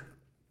preacher,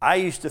 I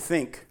used to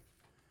think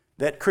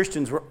that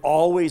Christians were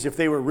always, if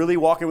they were really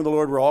walking with the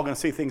Lord, were all going to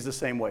see things the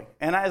same way.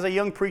 And as a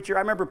young preacher, I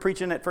remember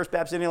preaching at First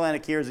Baptist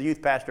Indiana here as a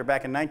youth pastor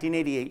back in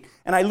 1988,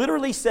 and I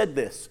literally said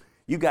this.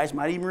 You guys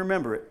might even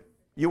remember it.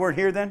 You weren't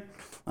here then?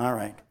 All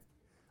right.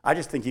 I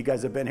just think you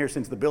guys have been here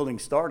since the building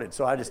started,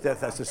 so I just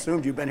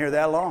assumed you've been here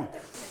that long.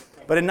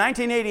 But in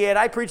 1988,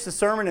 I preached a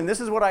sermon, and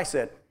this is what I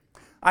said.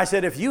 I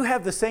said, if you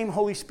have the same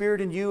Holy Spirit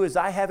in you as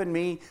I have in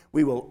me,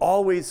 we will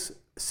always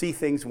see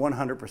things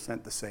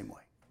 100% the same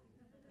way.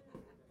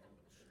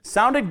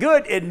 Sounded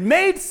good. It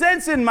made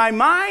sense in my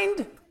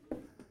mind,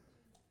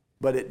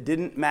 but it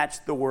didn't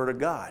match the Word of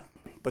God.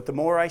 But the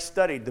more I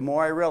studied, the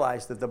more I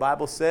realized that the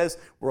Bible says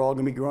we're all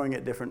going to be growing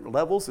at different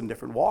levels and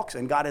different walks,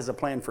 and God has a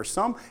plan for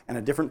some and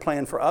a different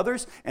plan for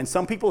others. And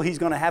some people, he's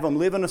going to have them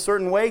live in a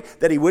certain way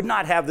that he would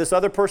not have this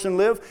other person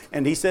live.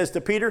 And he says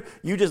to Peter,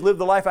 you just live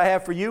the life I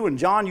have for you, and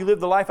John, you live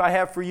the life I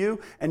have for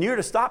you. And you're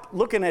to stop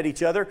looking at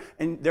each other,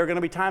 and there are going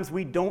to be times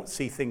we don't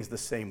see things the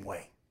same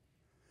way.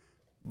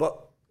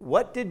 But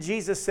what did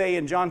Jesus say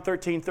in John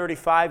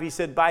 13:35? He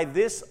said, by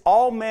this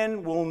all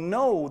men will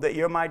know that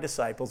you're my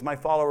disciples, my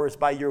followers,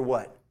 by your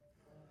what?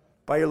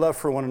 By your love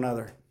for one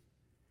another.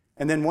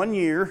 And then one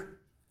year,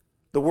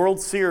 the World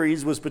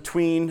Series was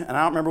between, and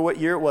I don't remember what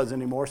year it was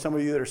anymore. Some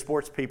of you that are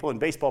sports people and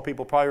baseball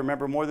people probably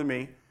remember more than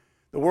me.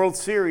 The World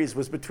Series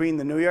was between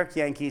the New York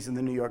Yankees and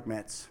the New York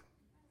Mets.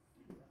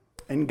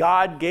 And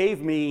God gave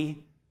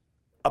me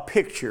a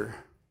picture.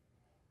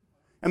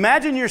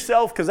 Imagine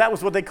yourself, because that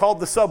was what they called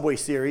the Subway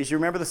Series. You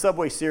remember the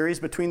Subway Series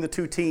between the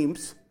two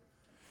teams?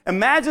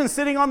 Imagine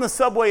sitting on the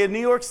subway in New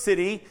York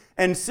City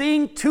and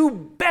seeing two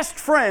best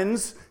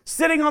friends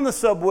sitting on the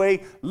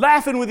subway,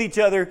 laughing with each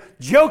other,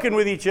 joking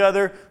with each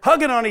other,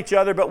 hugging on each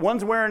other, but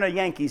one's wearing a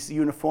Yankees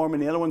uniform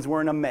and the other one's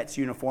wearing a Mets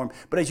uniform.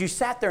 But as you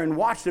sat there and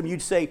watched them,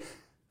 you'd say,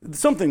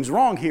 something's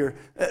wrong here.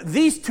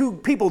 These two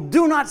people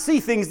do not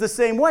see things the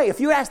same way. If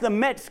you ask the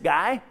Mets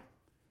guy,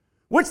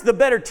 what's the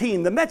better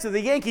team, the Mets or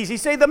the Yankees? He'd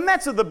say the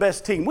Mets are the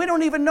best team. We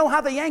don't even know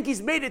how the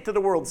Yankees made it to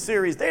the World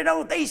Series.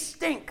 They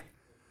stink.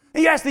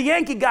 And you ask the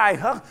Yankee guy,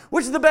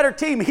 which is the better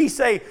team? He'd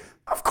say,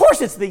 of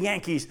course it's the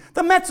Yankees.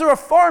 The Mets are a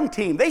farm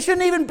team. They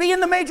shouldn't even be in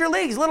the major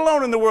leagues, let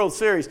alone in the World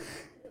Series.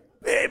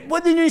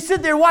 But then you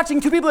sit there watching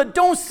two people that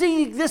don't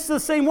see this the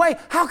same way.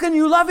 How can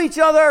you love each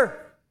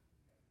other?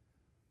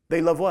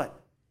 They love what?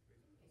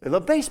 They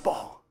love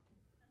baseball.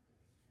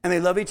 And they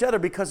love each other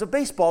because of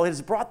baseball. It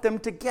has brought them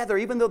together,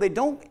 even though they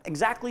don't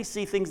exactly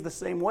see things the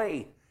same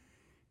way.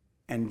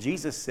 And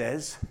Jesus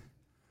says,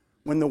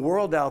 when the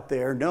world out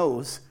there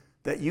knows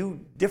that you,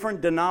 different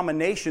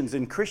denominations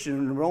and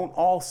Christians, don't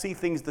all see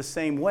things the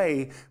same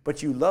way,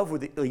 but you love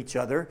with each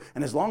other,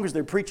 and as long as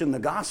they're preaching the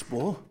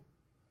gospel,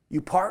 you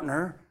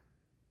partner,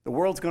 the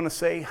world's going to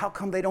say, how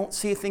come they don't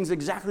see things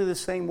exactly the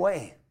same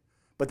way?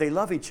 But they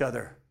love each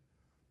other.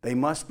 They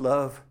must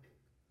love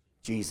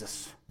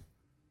Jesus.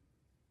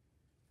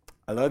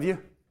 I love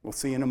you. We'll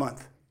see you in a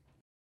month.